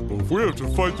 Well, if we have to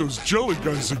fight those jelly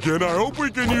guys again, I hope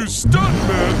we can use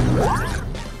Stuntman!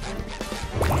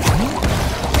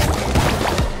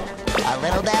 A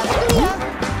little dab of Leah.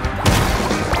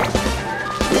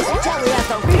 This jelly has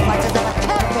the reflexes of a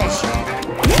catfish!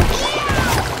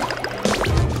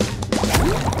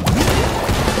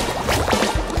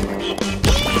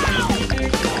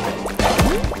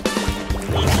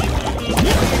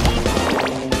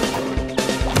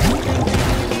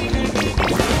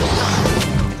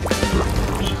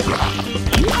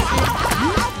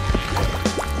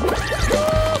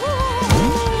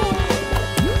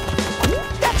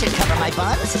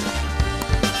 Buns?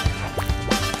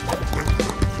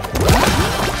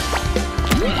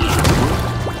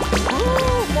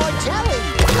 Ooh, more jelly!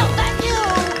 Oh, thank you!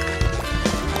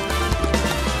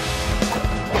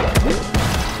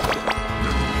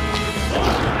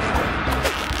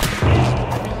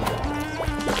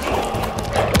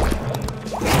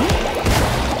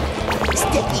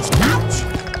 Sticky spout!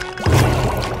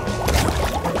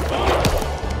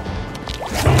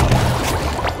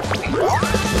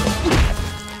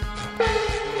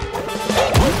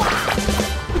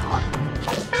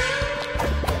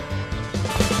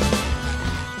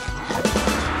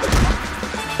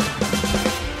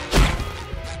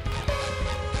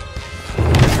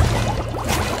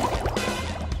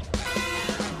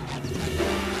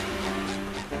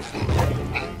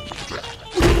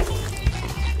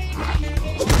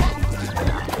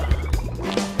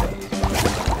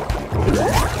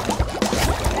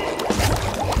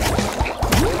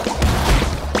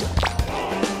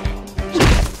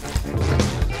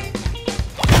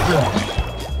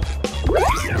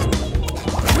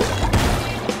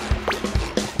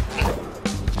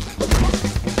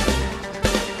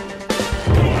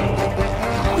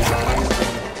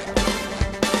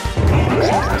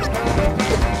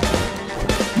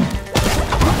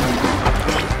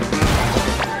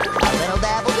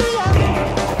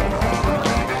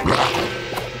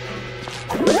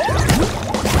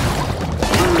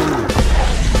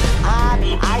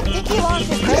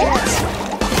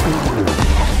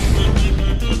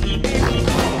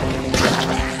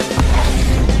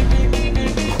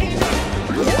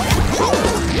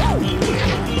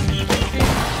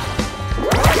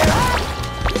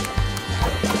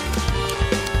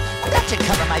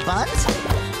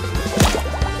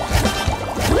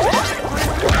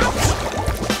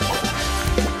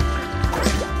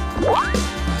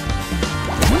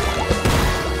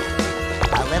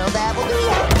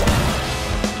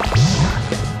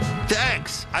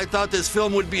 I thought this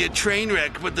film would be a train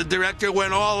wreck, but the director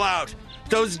went all out.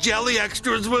 Those jelly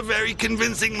extras were very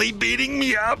convincingly beating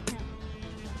me up.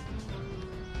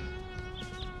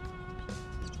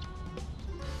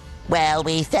 Well,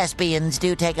 we thespians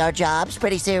do take our jobs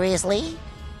pretty seriously.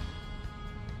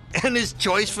 And his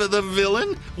choice for the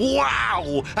villain?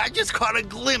 Wow! I just caught a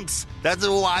glimpse. That's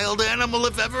a wild animal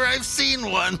if ever I've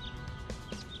seen one.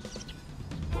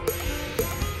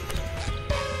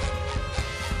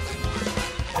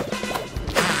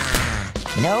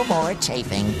 No more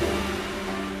chafing.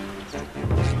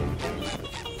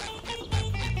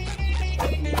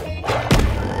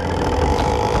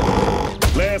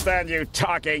 Listen, you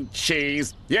talking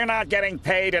cheese. You're not getting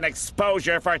paid an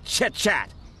exposure for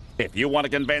chit-chat. If you want to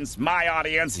convince my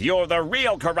audience you're the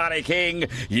real Karate King,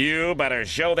 you better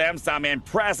show them some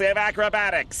impressive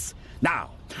acrobatics.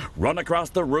 Now, run across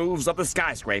the roofs of the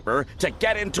skyscraper to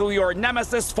get into your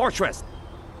nemesis fortress.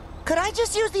 Could I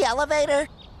just use the elevator?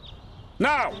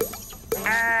 No!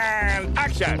 And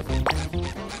action!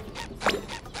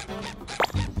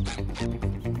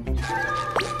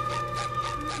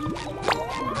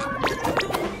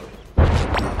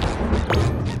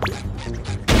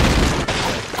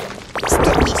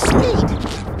 Sticky sweet!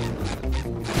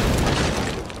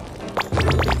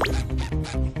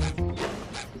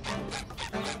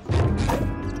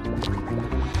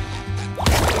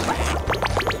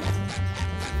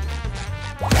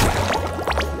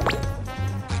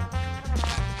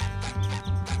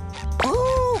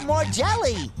 Ooh, more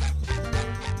jelly!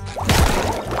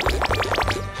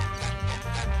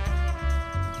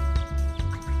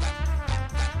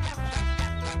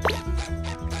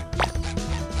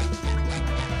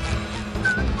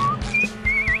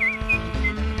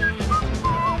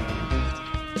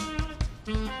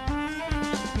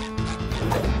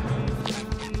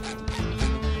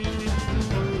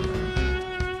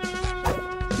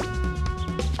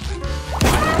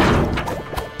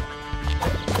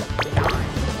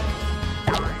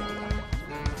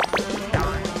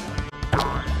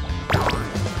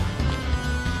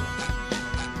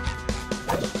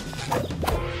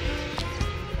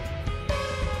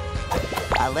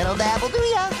 little dab will do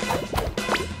ya.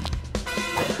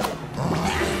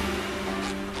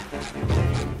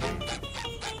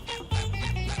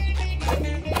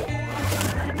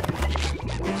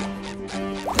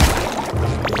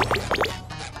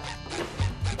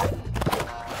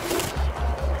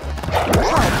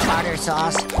 Tartar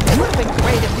sauce. It would have been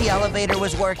great if the elevator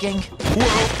was working.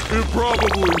 Well, it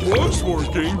probably was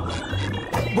working,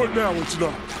 but now it's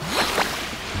not.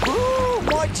 Ooh,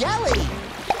 more jelly.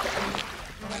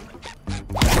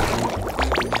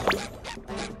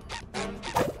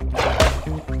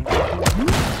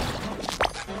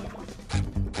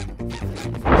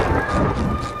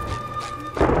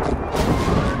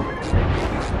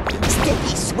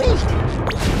 Sticky sweet.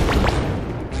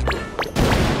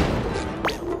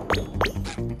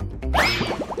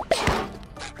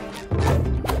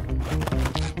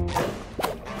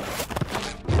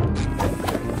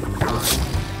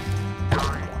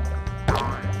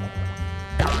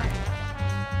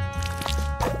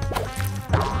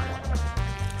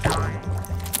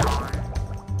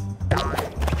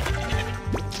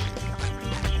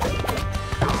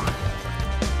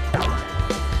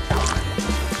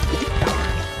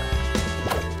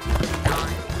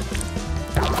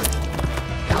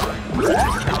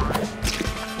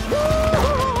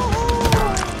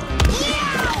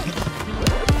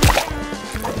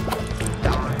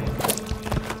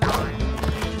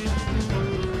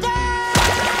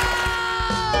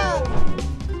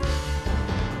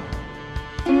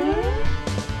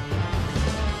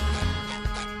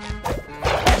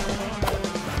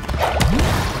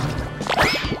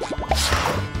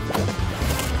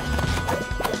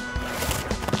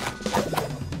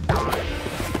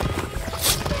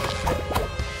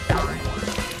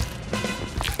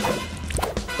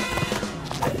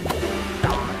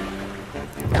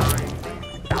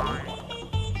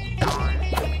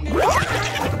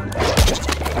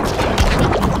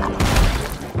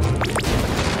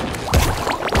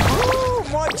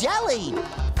 Jelly!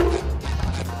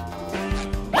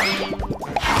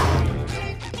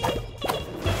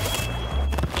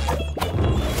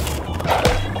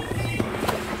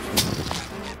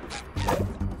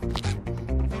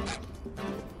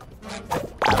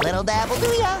 A little dab will do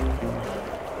ya.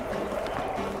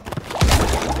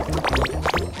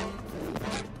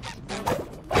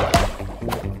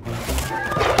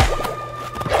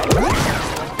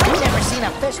 I've never seen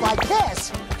a fish like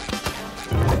this.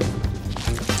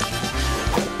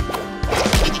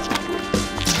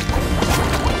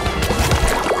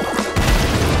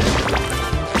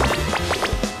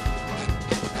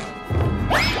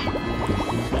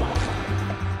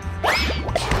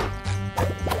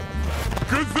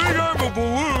 Good thing I'm a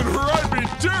balloon, or I'd be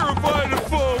terrified of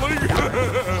falling.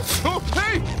 Oh,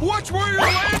 hey, watch where you're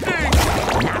landing!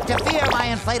 Not to fear, my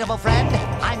inflatable friend.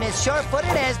 I'm as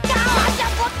sure-footed as... No, I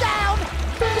just looked down!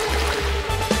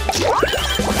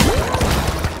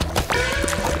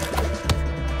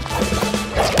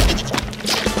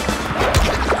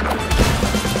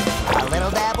 A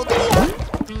little dab will do ya.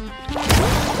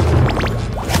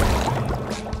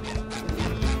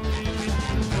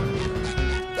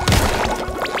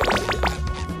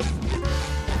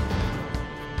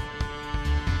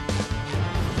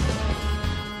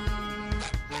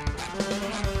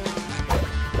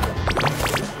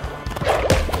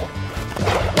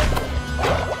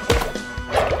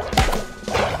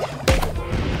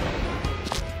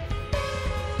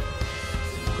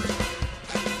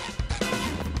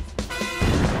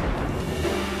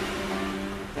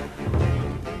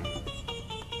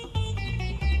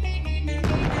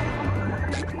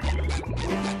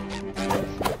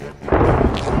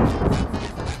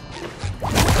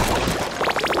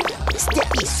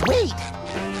 Sticky sweet.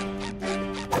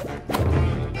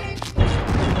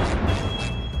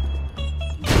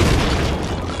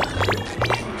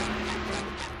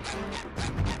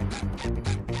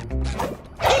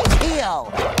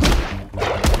 Heel.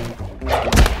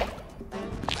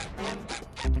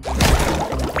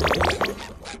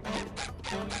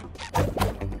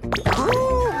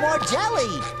 Ooh, more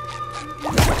jelly.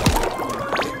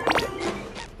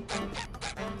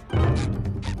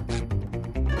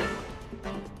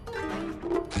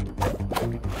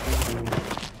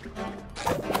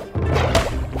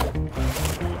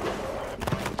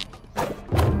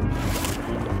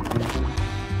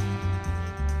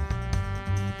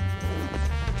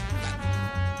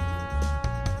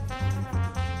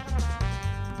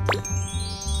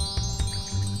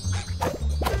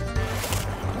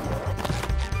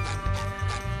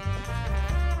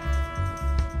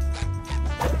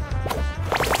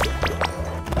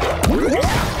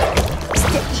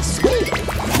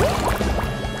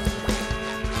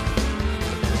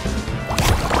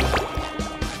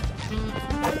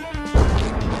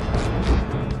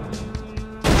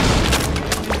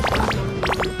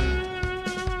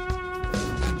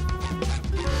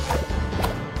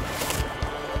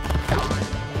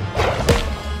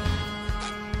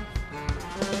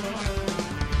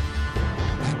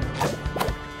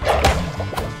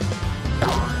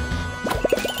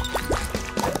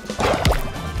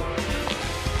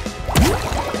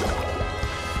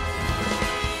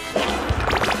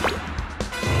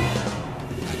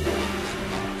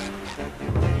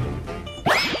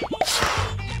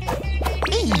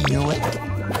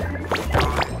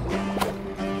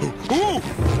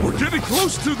 getting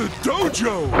close to the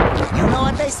dojo. You know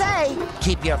what they say.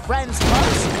 Keep your friends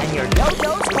close and your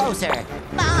dojos closer.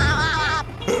 I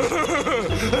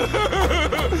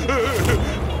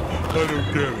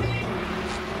don't get it.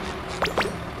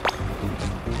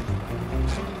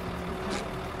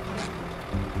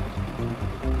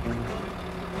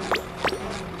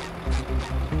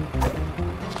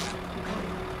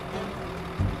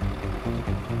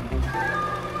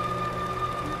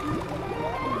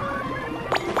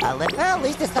 Well, at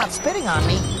least it's not spitting on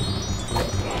me.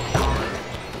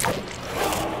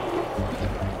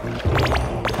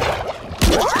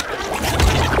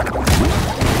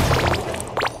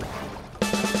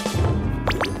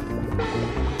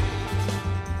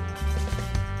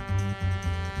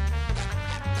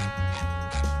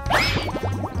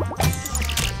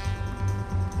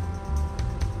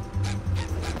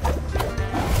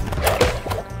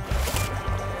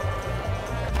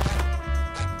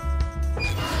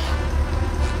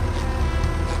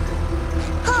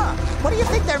 What do you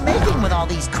think they're making with all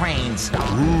these cranes? Ooh,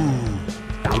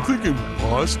 I'm thinking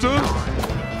pasta?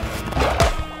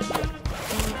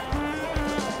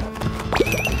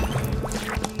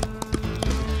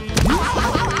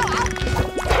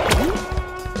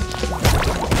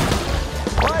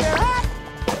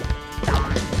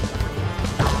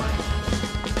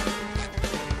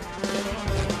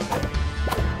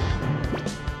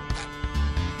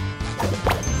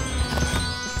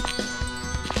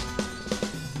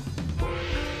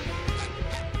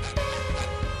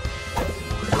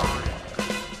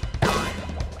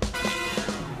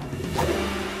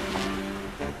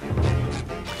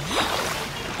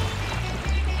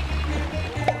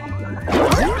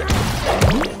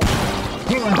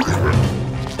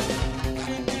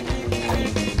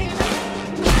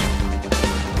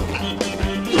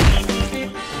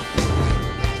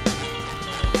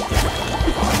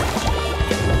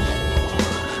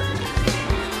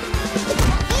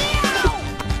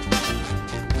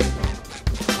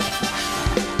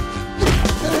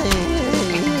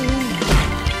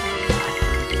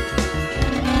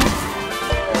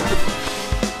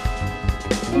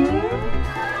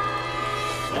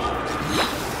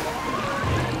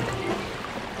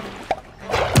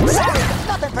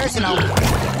 Personal.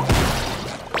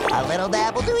 A little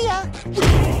dab will do ya.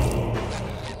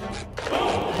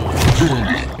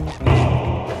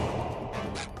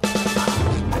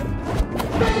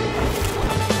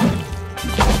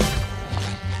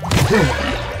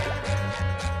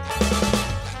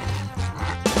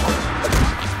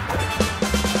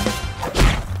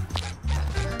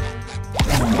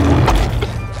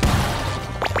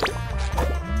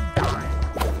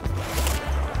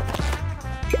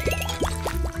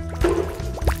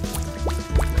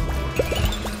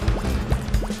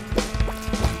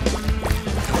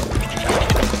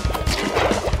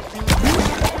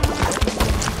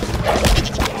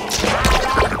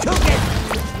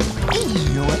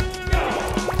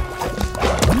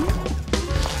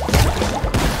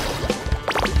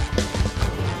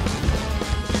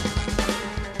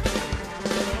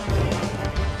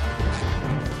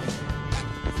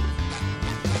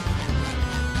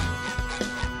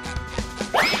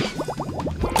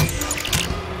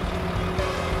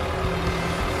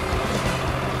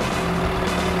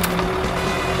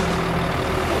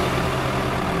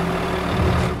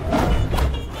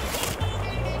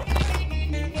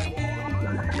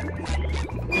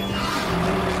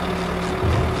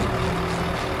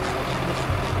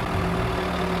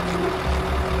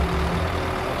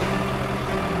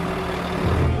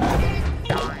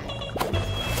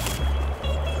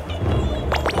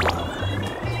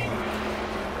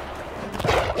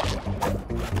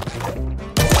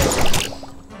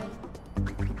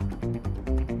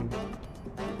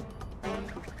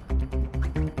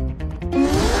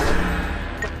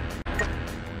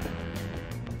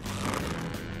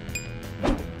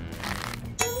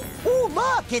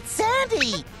 Look, it's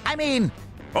Sandy! I mean...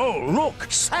 Oh,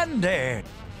 look, Sandy!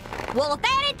 Well, if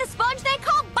that ain't the sponge they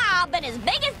call Bob and his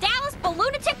biggest Dallas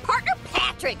lunatic partner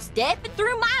Patrick stepping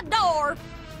through my door.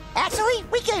 Actually,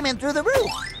 we came in through the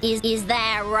roof. Is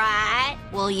that right?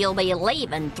 Well, you'll be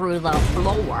leaving through the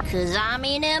floor, 'cause I'm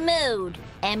in a mood,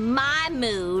 and my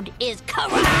mood is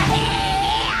karate!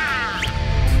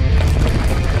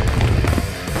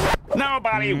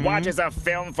 Nobody watches a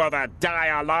film for the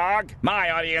dialogue. My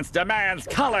audience demands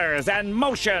colors and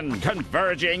motion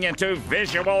converging into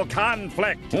visual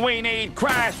conflict. We need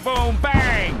crash, boom,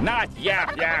 bang, not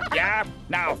yap, yap, yap.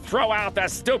 Now throw out the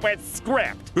stupid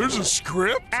script. There's a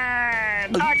script?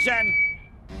 And action!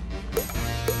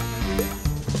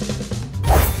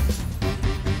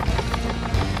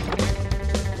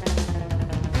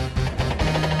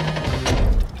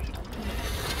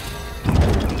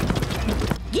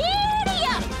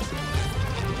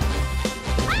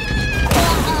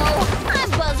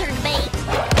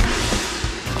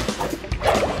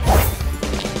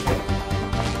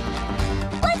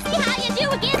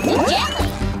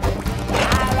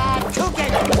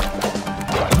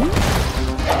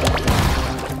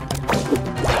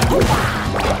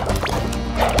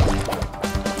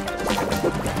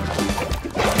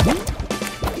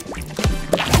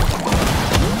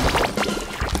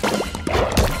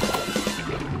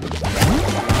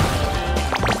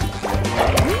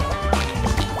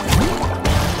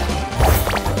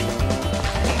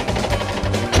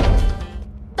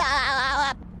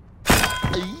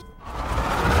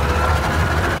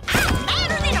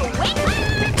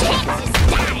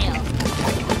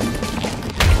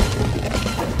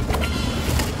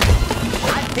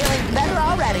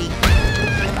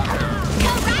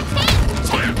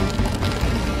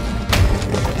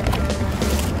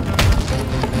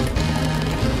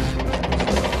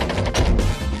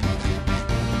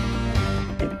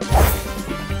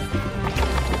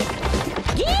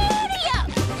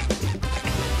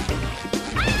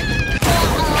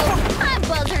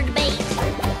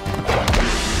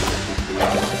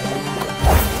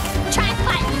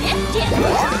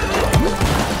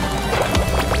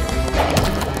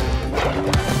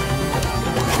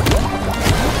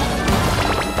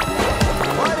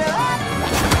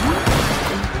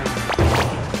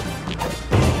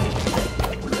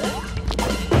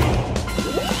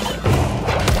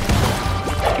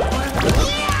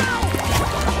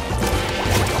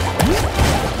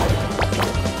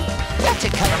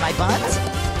 buns.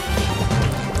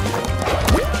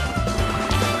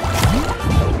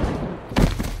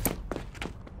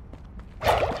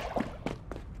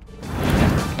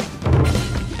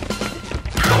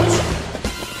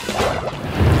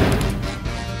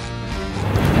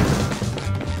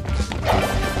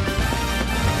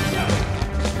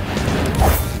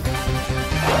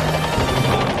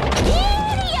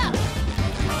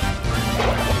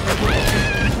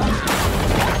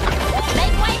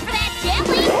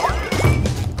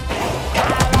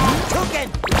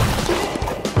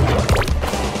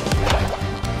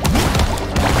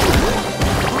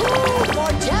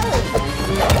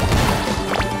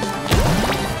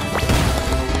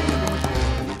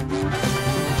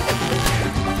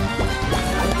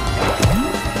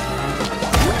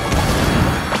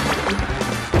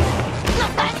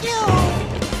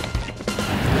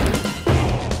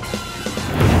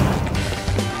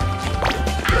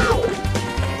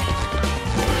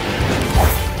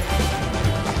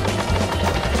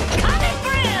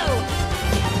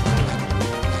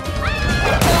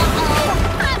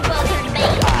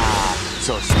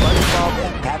 So SpongeBob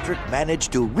and Patrick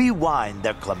managed to rewind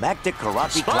their climactic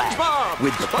karate clash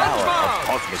with the power of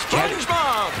cosmic candy.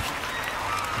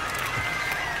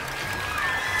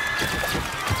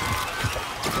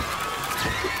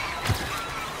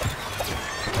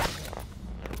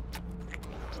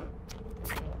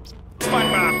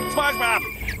 SpongeBob!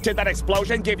 SpongeBob! Did that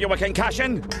explosion give you a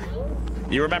concussion?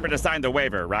 You remember to sign the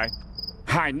waiver, right?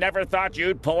 I never thought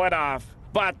you'd pull it off.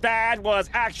 But that was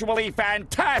actually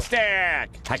fantastic!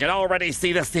 I can already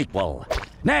see the sequel.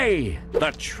 Nay,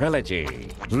 the trilogy.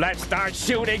 Let's start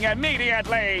shooting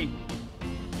immediately!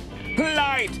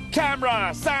 Light,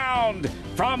 camera, sound!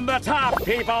 From the top,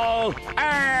 people!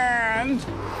 And...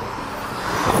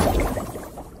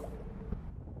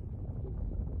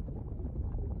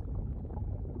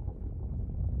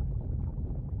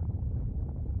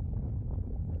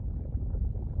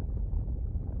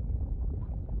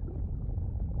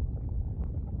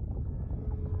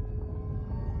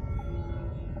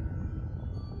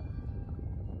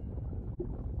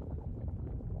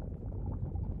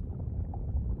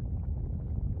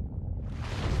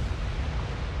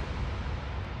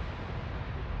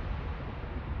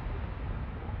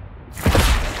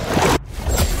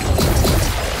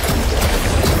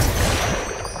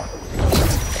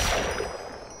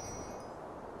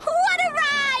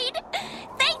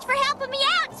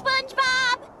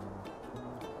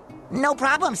 No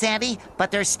problem, Sandy,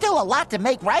 but there's still a lot to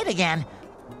make right again.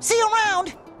 See you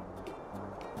around!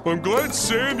 I'm glad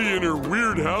Sandy and her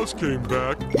weird house came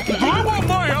back. I want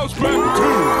my house back,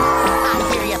 too!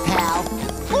 I hear you, pal.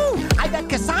 Ooh, I bet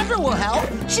Cassandra will help.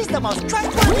 She's the most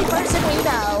trustworthy person we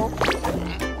know.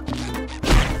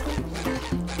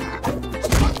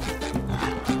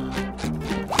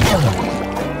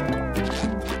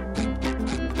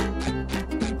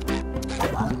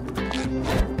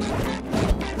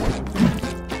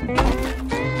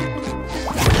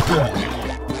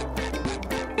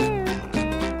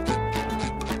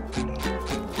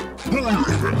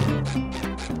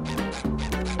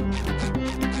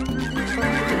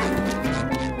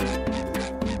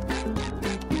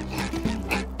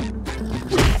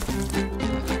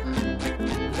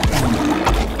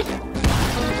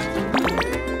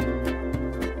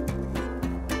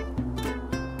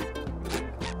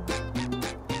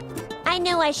 I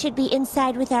know I should be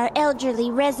inside with our elderly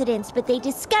residents, but they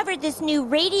discovered this new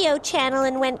radio channel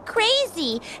and went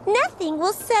crazy. Nothing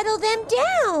will settle them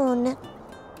down.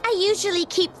 I usually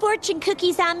keep fortune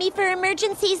cookies on me for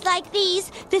emergencies like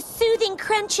these. The soothing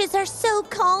crunches are so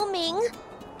calming.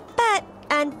 But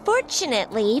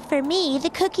unfortunately for me, the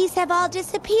cookies have all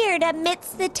disappeared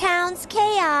amidst the town's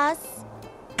chaos.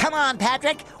 Come on,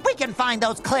 Patrick. We can find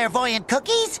those clairvoyant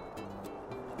cookies.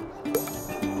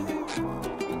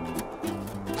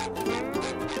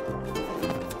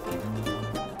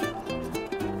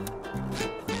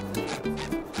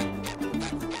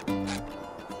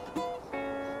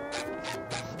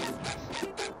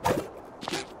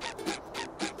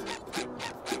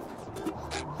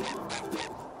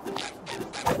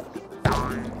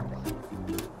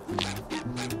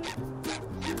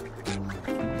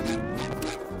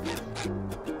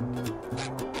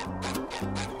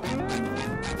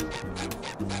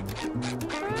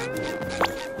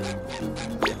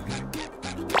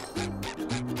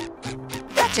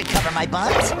 That should cover my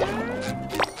buns.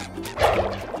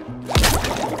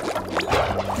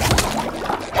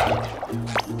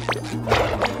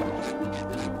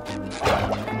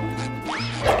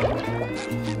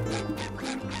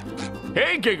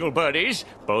 Hey, Giggle Buddies.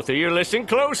 Both of you listen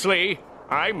closely.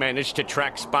 I managed to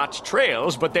track Spot's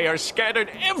trails, but they are scattered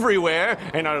everywhere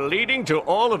and are leading to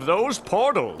all of those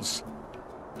portals.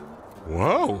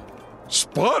 Wow.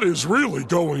 Spot is really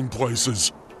going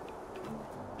places.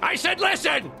 I said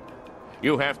listen!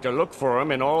 You have to look for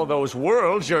him in all those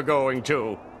worlds you're going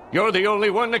to. You're the only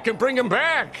one that can bring him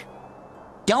back.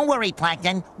 Don't worry,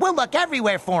 Plankton. We'll look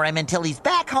everywhere for him until he's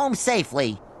back home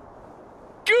safely.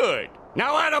 Good.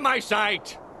 Now out of my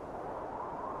sight.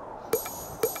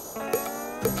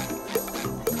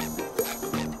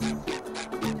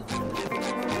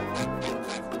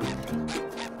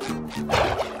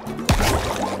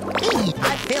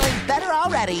 I'm feeling better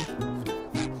already.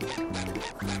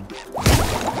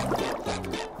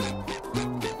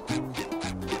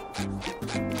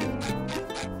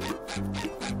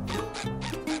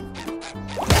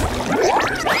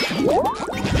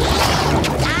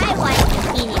 I like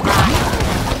bikini bottom.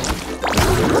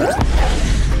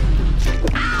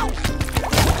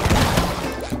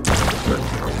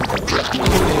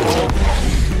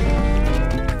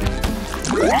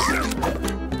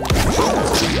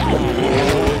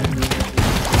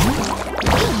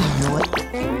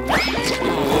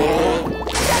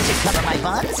 That should cover my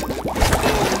buns.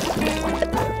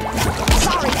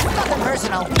 Sorry, nothing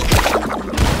personal.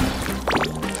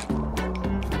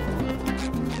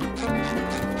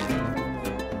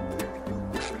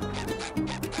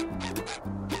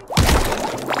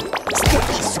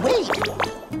 Sticky sweet.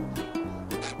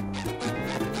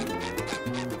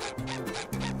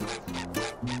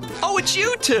 Oh, it's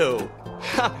you two!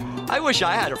 I wish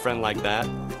I had a friend like that.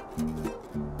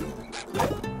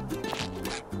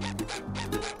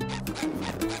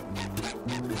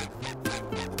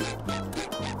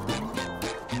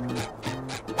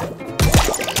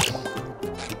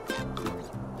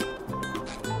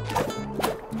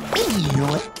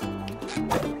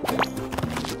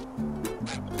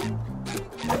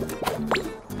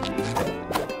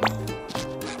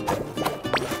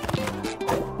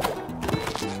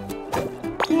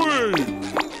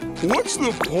 What's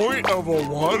the point of a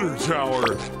water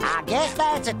tower? I guess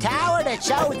that's a tower that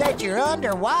shows that you're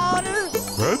underwater.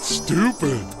 That's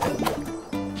stupid.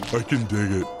 I can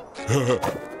dig it.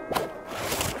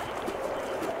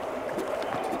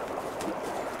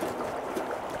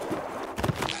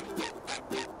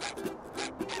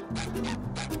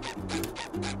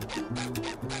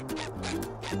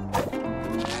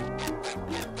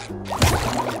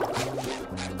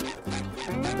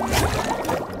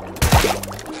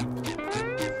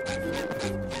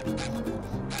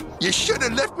 You should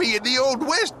have left me in the Old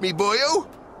West, me boyo.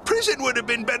 Prison would have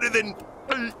been better than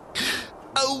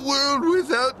a world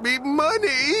without me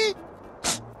money.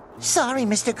 Sorry,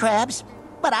 Mr. Krabs,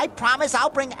 but I promise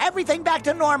I'll bring everything back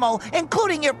to normal,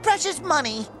 including your precious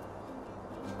money.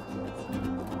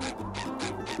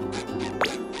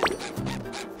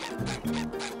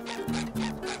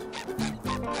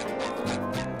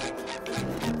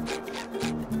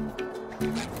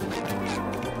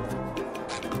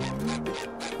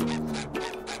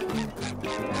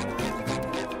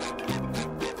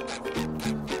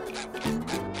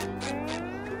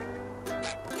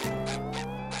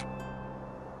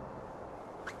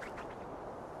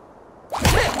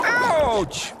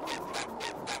 Ouch!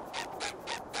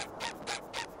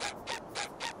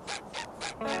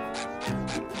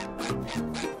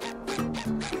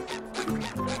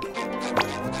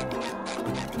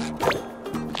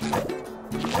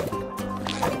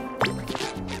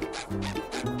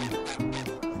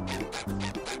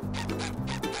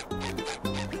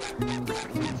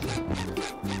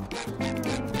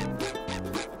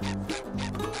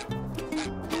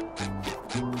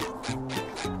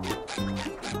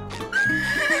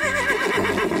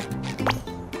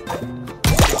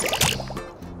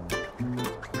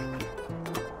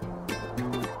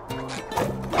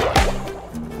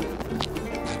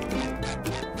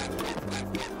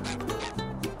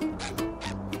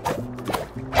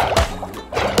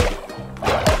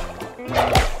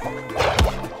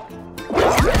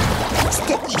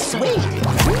 Sticky sweet.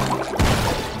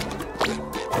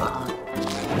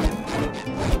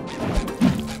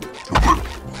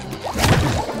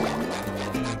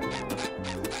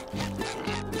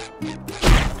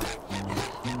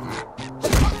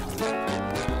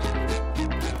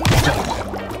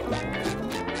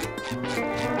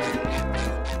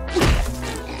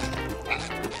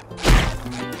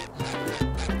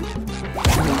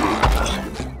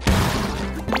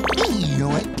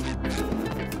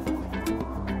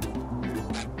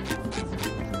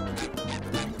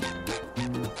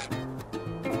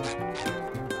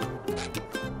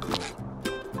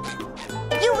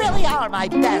 You really are my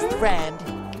best friend.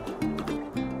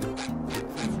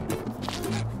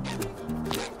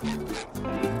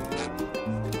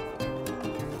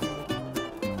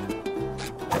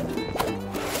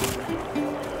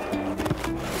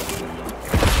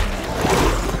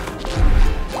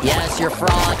 your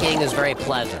frolicking is very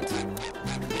pleasant.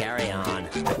 Carry on.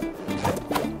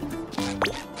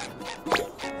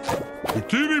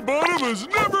 Bikini Bottom has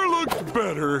never looked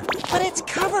better. But it's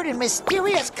covered in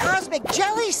mysterious cosmic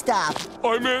jelly stuff.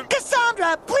 I meant...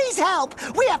 Cassandra, please help!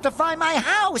 We have to find my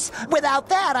house. Without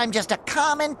that, I'm just a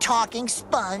common talking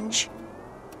sponge.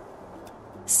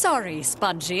 Sorry,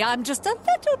 Spongy, I'm just a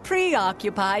little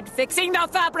preoccupied fixing the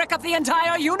fabric of the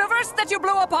entire universe that you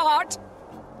blew apart.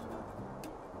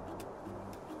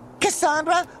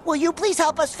 Cassandra, will you please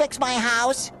help us fix my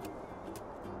house?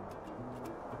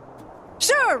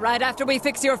 Sure, right after we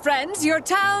fix your friends, your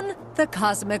town, the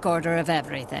cosmic order of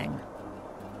everything.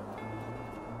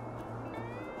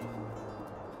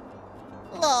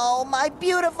 Oh, my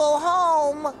beautiful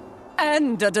home.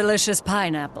 And a delicious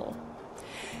pineapple.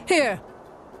 Here,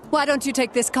 why don't you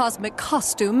take this cosmic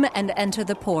costume and enter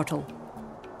the portal?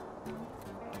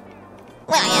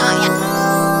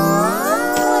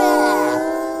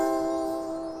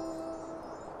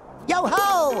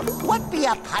 Yo-ho! What be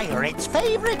a pirate's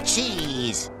favorite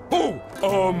cheese?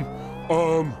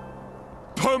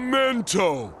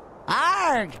 Pimento.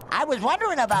 Arg! I was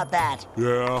wondering about that.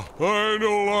 Yeah, I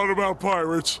know a lot about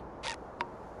pirates.